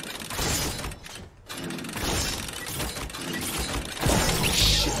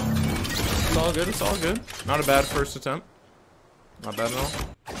 It's all good, it's all good. Not a bad first attempt. Not bad at all.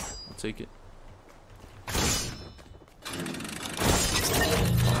 I'll take it.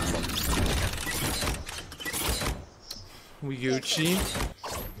 We Gucci.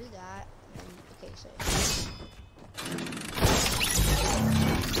 Do that. Okay, so.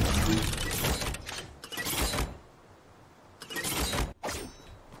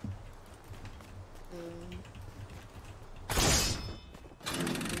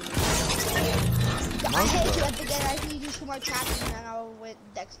 I hate you at the end. I think you do 2 more traps and then I'll win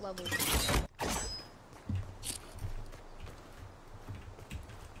next level. It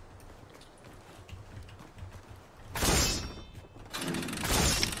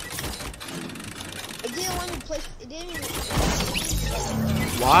didn't want me to place. It didn't even.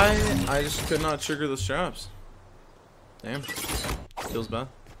 Why? I just could not trigger the straps. Damn. Feels bad.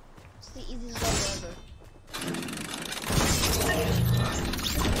 It's the easiest level ever.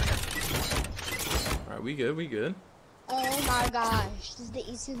 Alright, we good, we good. Oh my gosh, this is the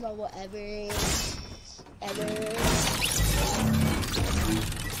easiest level ever.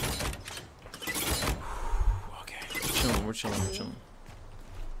 Okay, we're chilling.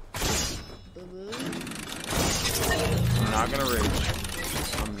 I'm not gonna rage.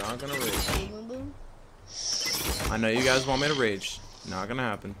 I know you guys want me to rage. Not gonna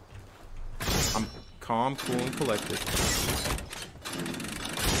happen. I'm calm, cool, and collected.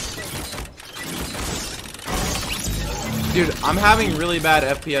 Dude, I'm having really bad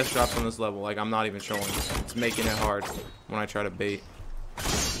FPS drops on this level. Like, I'm not even showing. It's making it hard when I try to bait.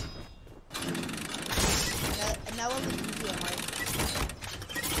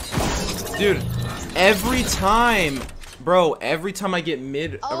 Dude, every time, bro, every time I get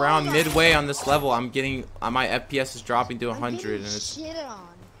around midway on this level, I'm getting, my FPS is dropping to 100 and it's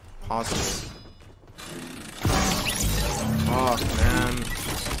possible. Oh, man.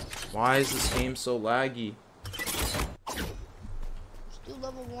 Why is this game so laggy? Do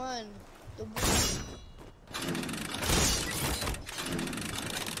level 1.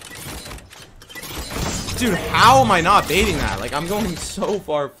 Dude, how am I not baiting that? Like, I'm going so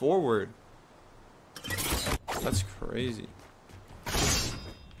far forward. That's crazy.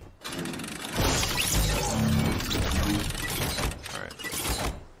 Alright.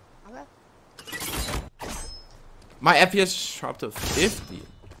 My FPS dropped to 50.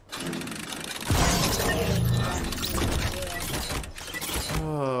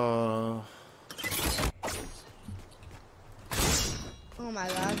 Oh my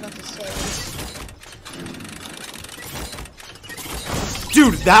god, I was about to say.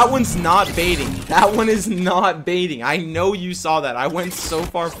 Dude, that one's not baiting. That one is not baiting. I know you saw that. I went so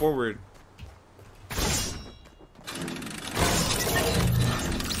far forward.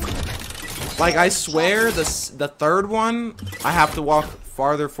 Like, I swear, the third one, I have to walk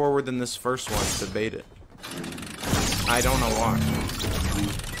farther forward than this first one to bait it. I don't know why.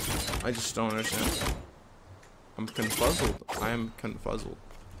 I just don't understand. I'm confuzzled. I am confuzzled.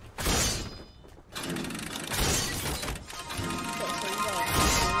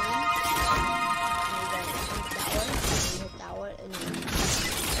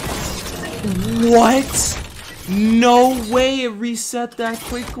 What? No way it reset that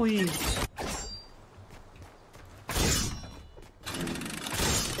quickly.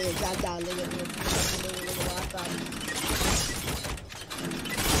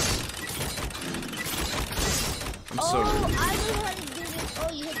 I'm so I know how to do this. Oh,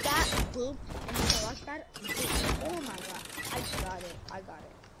 you hit that, boop, and you can watch that. Oh my god, I got it. I got it.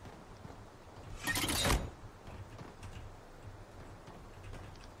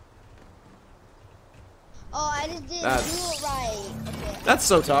 Oh, I just didn't do it right. Okay. That's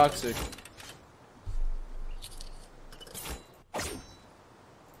so toxic.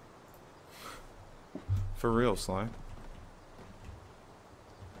 For real, Sly.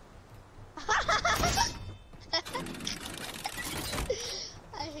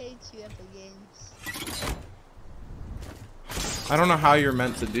 I hate you, Epic Games. I don't know how you're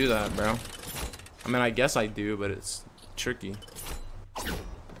meant to do that, bro. I mean, I guess I do, but it's tricky.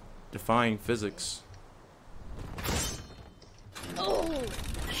 Defying physics. Oh!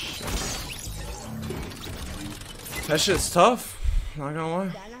 That shit's tough. Not gonna lie.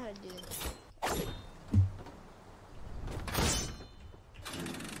 Yeah, I know how to do it.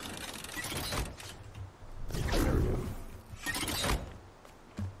 There we go.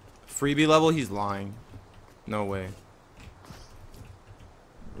 Freebie level, he's lying. No way.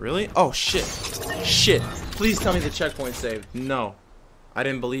 Really? Oh shit. Shit. Please tell me the checkpoint saved. No. I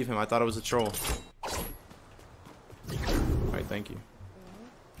didn't believe him. I thought it was a troll. Alright, thank you.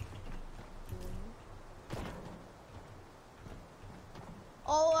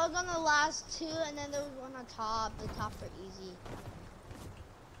 Oh, I was on the last two, and then there was one on top. The top were easy.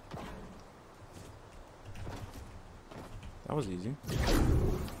 That was easy.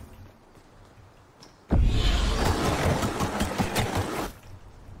 You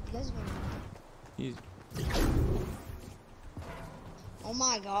guys are gonna... Easy. Oh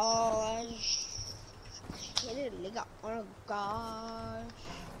my gosh. Hit it, nigga. Oh gosh.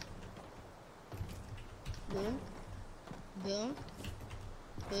 Boom. Boom.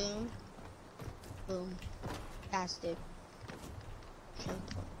 Boom. Boom. Passed it.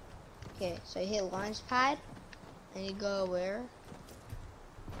 Okay, so you hit launch pad. And you go where?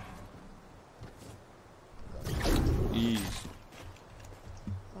 Easy.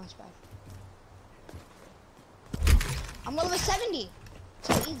 Launch pad. I'm level 70.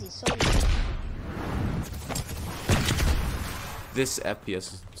 So easy, so easy. This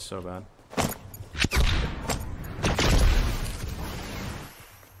FPS is so bad.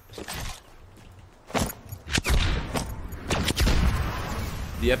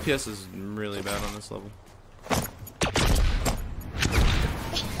 The FPS is really bad on this level. I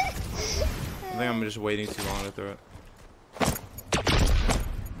think I'm just waiting too long to throw it.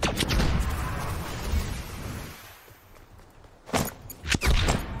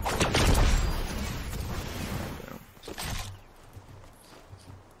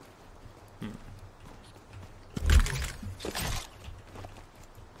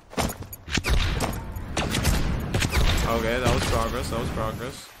 Okay, that was progress. That was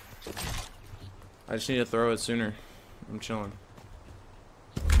progress. I just need to throw it sooner. I'm chilling.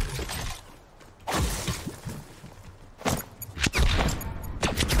 Alright,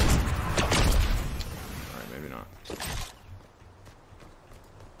 maybe not.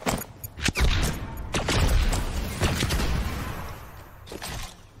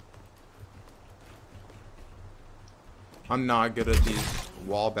 I'm not good at these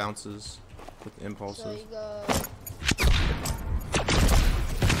wall bounces with impulses. So you go.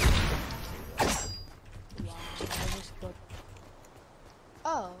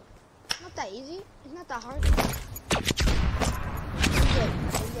 Oh, not that easy. It's not that hard. Okay.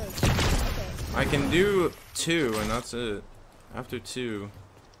 I can do 2 and that's it. After 2,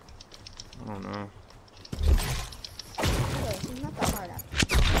 I don't know. Okay, it's not that hard.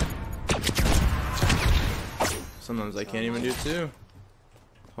 Sometimes I can't even do 2.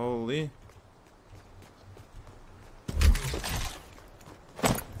 Holy.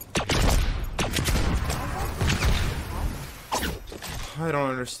 I don't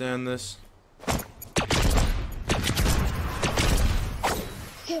understand this.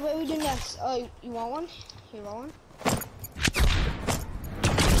 Okay, what do we do next? Oh, you want one? You want one?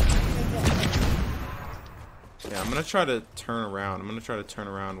 Yeah, I'm gonna try to turn around. I'm gonna try to turn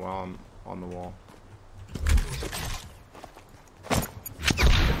around while I'm on the wall.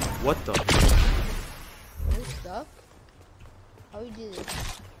 What the? Are we stuck? How do we do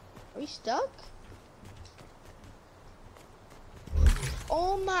this? Are we stuck?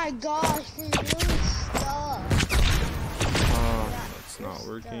 Oh my gosh, we're really stuck. Oh, that's not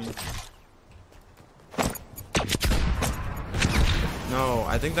working. No,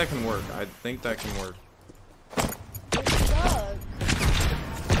 I think that can work. I think that can work. We're stuck.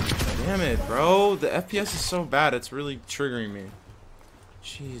 Damn it, bro. The FPS is so bad. It's really triggering me.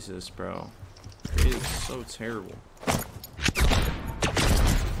 Jesus, bro. It is so terrible. Okay,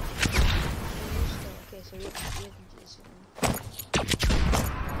 so we have to do this one.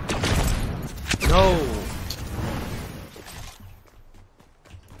 No.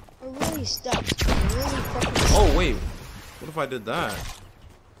 We're really stuck. We're really fucking stuck. Oh, wait. What if I did that?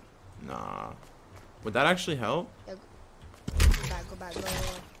 Nah. Would that actually help? Yeah, go back, go.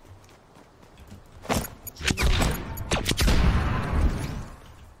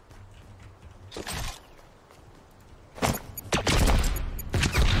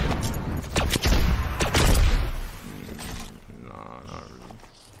 Nah, not really.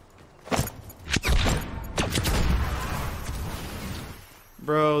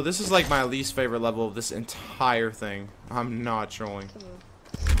 Bro, this is like my least favorite level of this entire thing. I'm not trolling. Come on.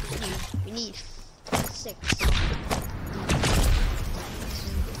 We need 6.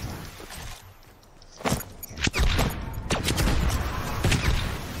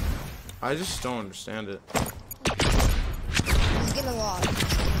 I just don't understand it. Let's get a log.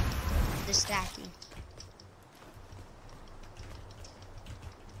 The stacking.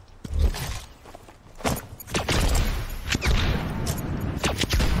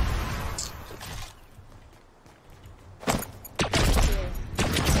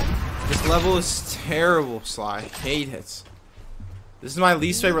 This level is terrible, Sly. I hate it. This is my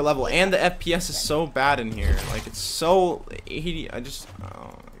least favorite level, and the FPS is so bad in here. Like, it's so 80. I just,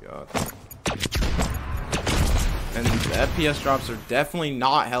 oh my god. And the FPS drops are definitely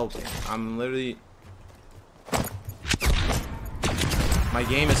not helping. I'm literally, my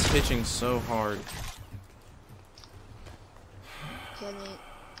game is pitching so hard. Get it.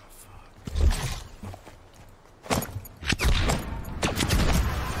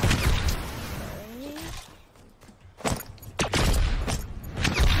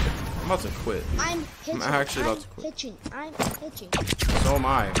 I'm about to quit. Dude. I'm pitching. I'm actually about to quit. I'm pitching. So am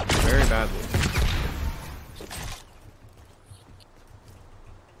I, very badly.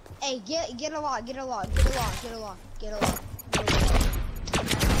 Hey, get a log. Dude,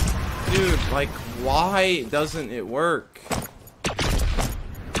 like, why doesn't it work?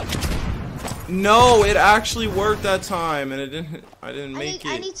 No, it actually worked that time, and it didn't. I didn't make it.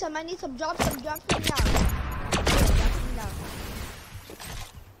 I need some. Drop some down. Drop some down.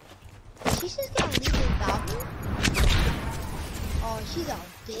 She's just gonna leave it without me? Oh, she's a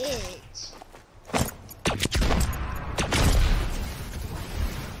bitch.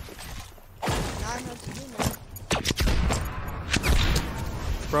 Now I know what to do now.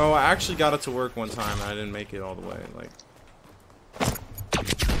 Bro, I actually got it to work one time, and I didn't make it all the way. Like, I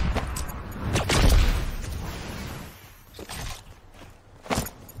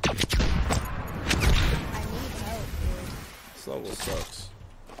need help, dude. this level sucks.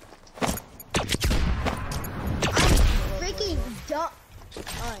 Freaking done.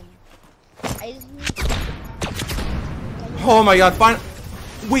 I just need. Oh my god, fine.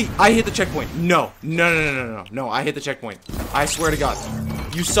 Wait, I hit the checkpoint. No, I hit the checkpoint. I swear to god.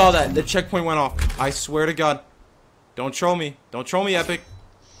 You saw that. The checkpoint went off. I swear to god. Don't troll me. Don't troll me, Epic.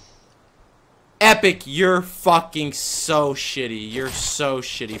 Epic, you're fucking so shitty. You're so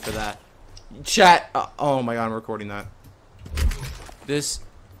shitty for that. Chat. Oh my god, I'm recording that. This.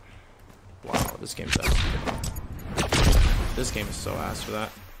 Wow, this game's ass. This game is so ass for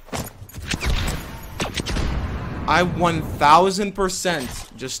that. I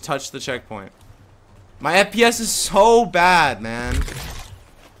 1000% just touched the checkpoint. My FPS is so bad, man.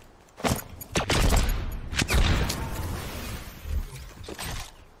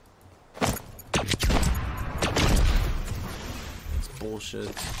 It's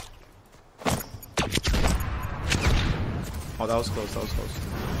bullshit. Oh, that was close. That was close.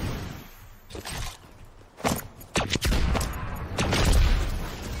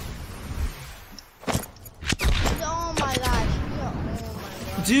 Oh my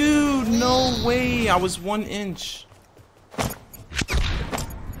gosh. Dude, no way. I was 1 inch.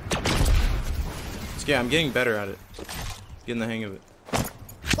 Yeah, I'm getting better at it. Getting the hang of it.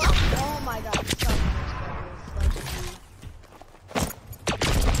 Oh my god, so much better.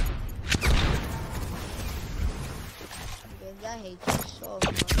 I hate you so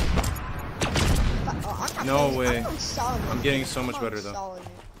much. No way. I'm uninstalling it. I'm getting so much better though. Uninstalling it.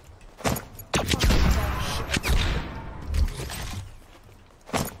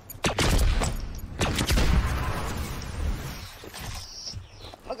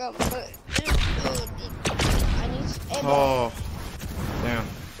 Okay, but I need some ammo. Oh, damn.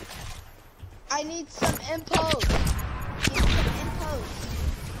 I need some impos.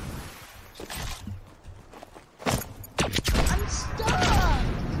 I'm stuck.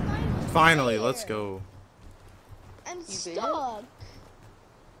 Finally, let's go. I'm stuck.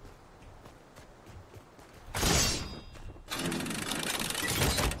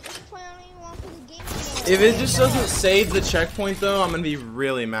 If it just doesn't save the checkpoint though, I'm gonna be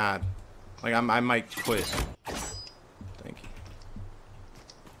really mad. Like I might quit. Thank you.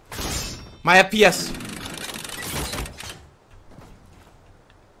 My FPS.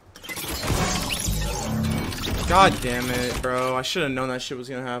 God damn it, bro. I should have known that shit was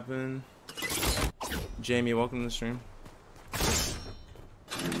gonna happen. Jamie, welcome to the stream.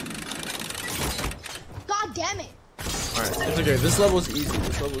 God damn it. Alright, it's okay. This level is easy.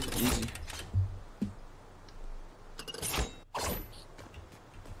 This level is easy.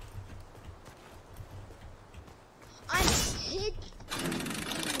 I'm hit.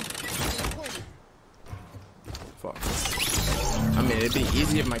 Fuck. I mean, it'd be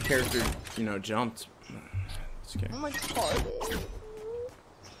easy if my character, you know, jumped. It's okay. Oh my god.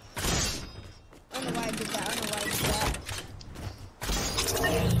 I don't know why I did that. I don't know why I did that.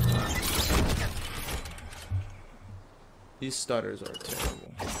 These stutters are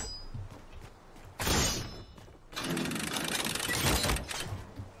terrible.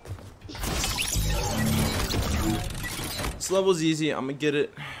 This level's easy. I'm gonna get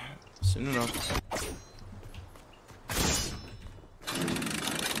it soon enough.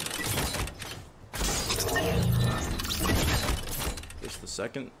 Just the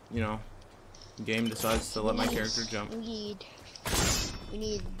second, you know, game decides to let my character jump. We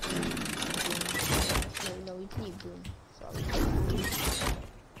need boom. No, we need boom. Sorry.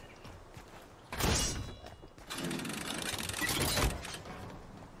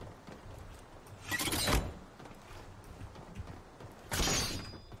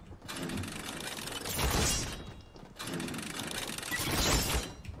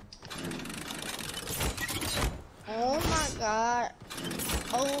 Oh my god.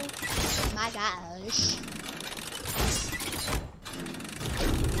 Oh my gosh.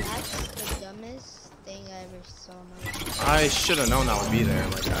 That's the dumbest thing I ever saw in my life. I should have known that would be there.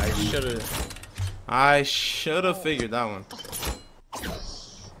 Like I should have figured that one.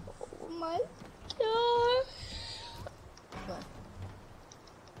 Oh my god.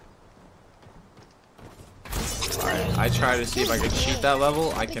 Alright, I try to see if I can cheat that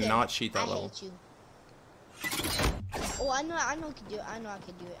level. I cannot cheat that level. Hate you. Oh, I know I can do it. I know I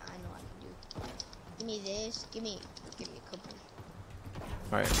can do it. Give me this. Give me a couple.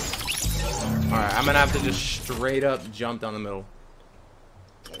 Alright. Alright, I'm gonna have to just straight up jump down the middle.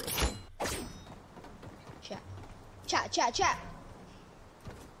 Chat.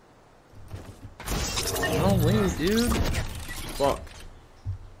 No way, dude. Fuck.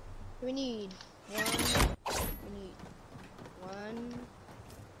 We need one.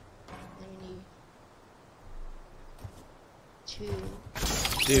 And we need two.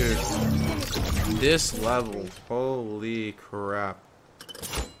 Dude. This level. Holy crap.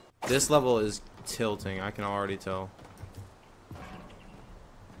 This level is tilting. I can already tell.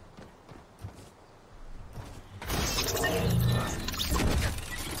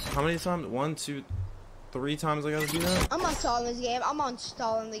 How many times? 1, 2, 3 times I gotta do that? I'm uninstalling this game. I'm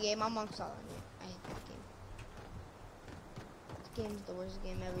uninstalling the game. I'm uninstalling it. I hate this game. This game is the worst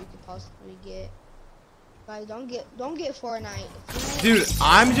game ever you could possibly get. Guys, don't get Fortnite. Dude,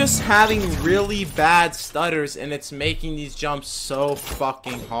 I'm just having really bad stutters and it's making these jumps so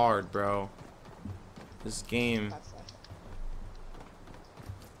fucking hard, bro. This game.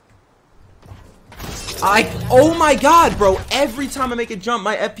 Oh my god, bro. Every time I make a jump,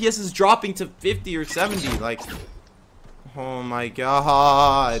 my FPS is dropping to 50 or 70. Like, oh my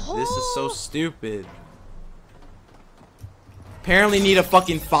god. This is so stupid. Apparently need a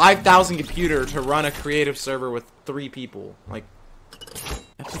fucking 5,000 computer to run a creative server with 3 people. Like,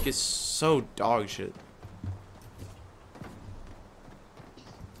 Epic is so dog shit.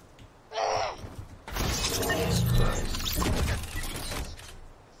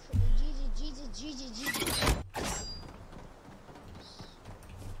 Jesus Christ.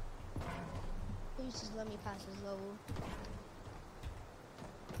 Please just let me pass this level.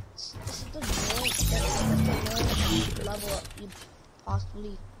 This is the lowest level you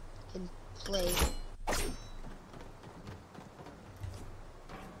possibly can play.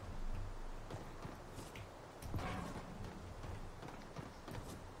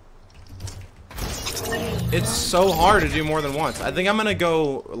 It's so hard to do more than once. I think I'm gonna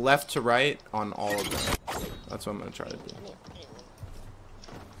go left to right on all of them. That's what I'm gonna try to do.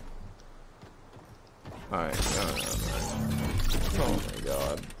 Alright. Oh my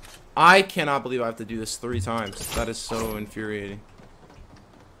god. I cannot believe I have to do this 3 times. That is so infuriating.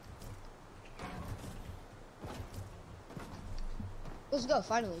 Let's go,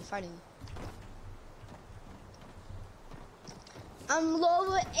 finally. I'm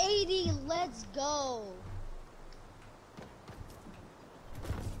level 80, let's go.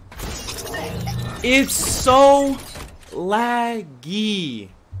 It's so laggy.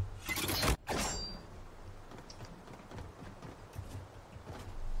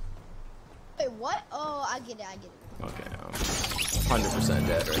 Wait, what? Oh, I get it. Okay, 100%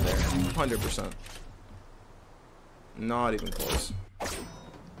 dead right there. 100%. Not even close.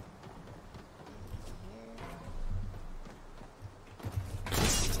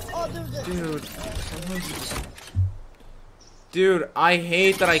 Oh, there's a... Dude, sometimes you just... Dude, I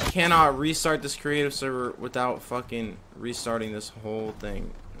hate that I cannot restart this creative server without fucking restarting this whole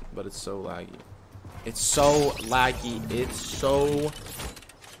thing. But it's so laggy. It's so laggy. It's so...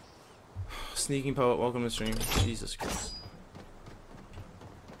 Sneaking Poet, welcome to the stream. Jesus Christ.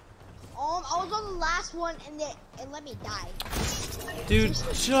 I was on the last one and it let me die. Dude,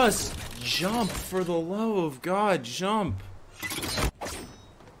 just jump for the love of God, jump. For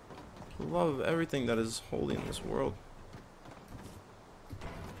the love of everything that is holy in this world.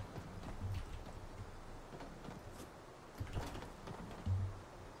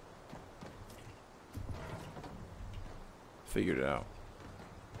 Figured it out.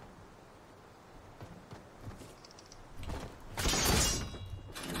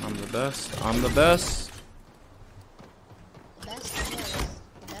 I'm the best. I'm the best. The best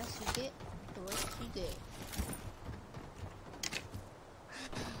you get, the worst you get.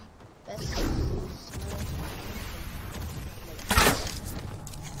 Best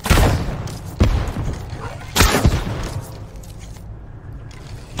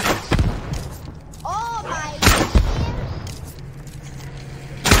Oh my God.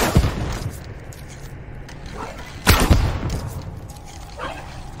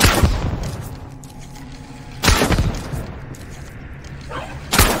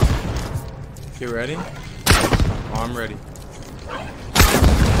 You ready? Oh, I'm ready. Oh,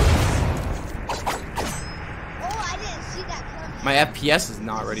 I didn't see that coming. My FPS is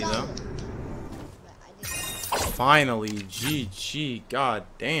not ready though. Finally, GG. God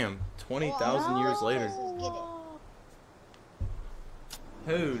damn. 20,000 years later. Get it.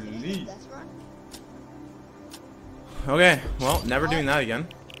 Holy. That's right. Okay, well, never doing that again.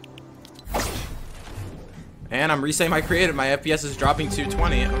 And I'm resetting my creative. My FPS is dropping to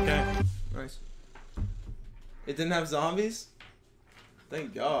 20. Okay. Nice. It didn't have zombies?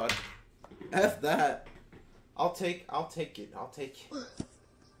 Thank God. F that. I'll take it. I'll take it. I'll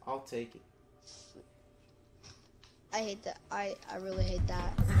take it. I hate that. I really hate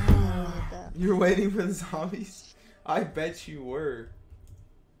that. I really hate that. You're waiting for the zombies? I bet you were.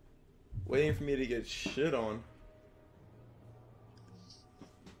 Waiting for me to get shit on.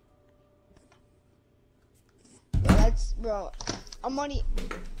 Bro, I'm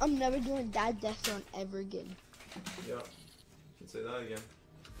never doing that Deathrun ever again. Yeah. Can say that again.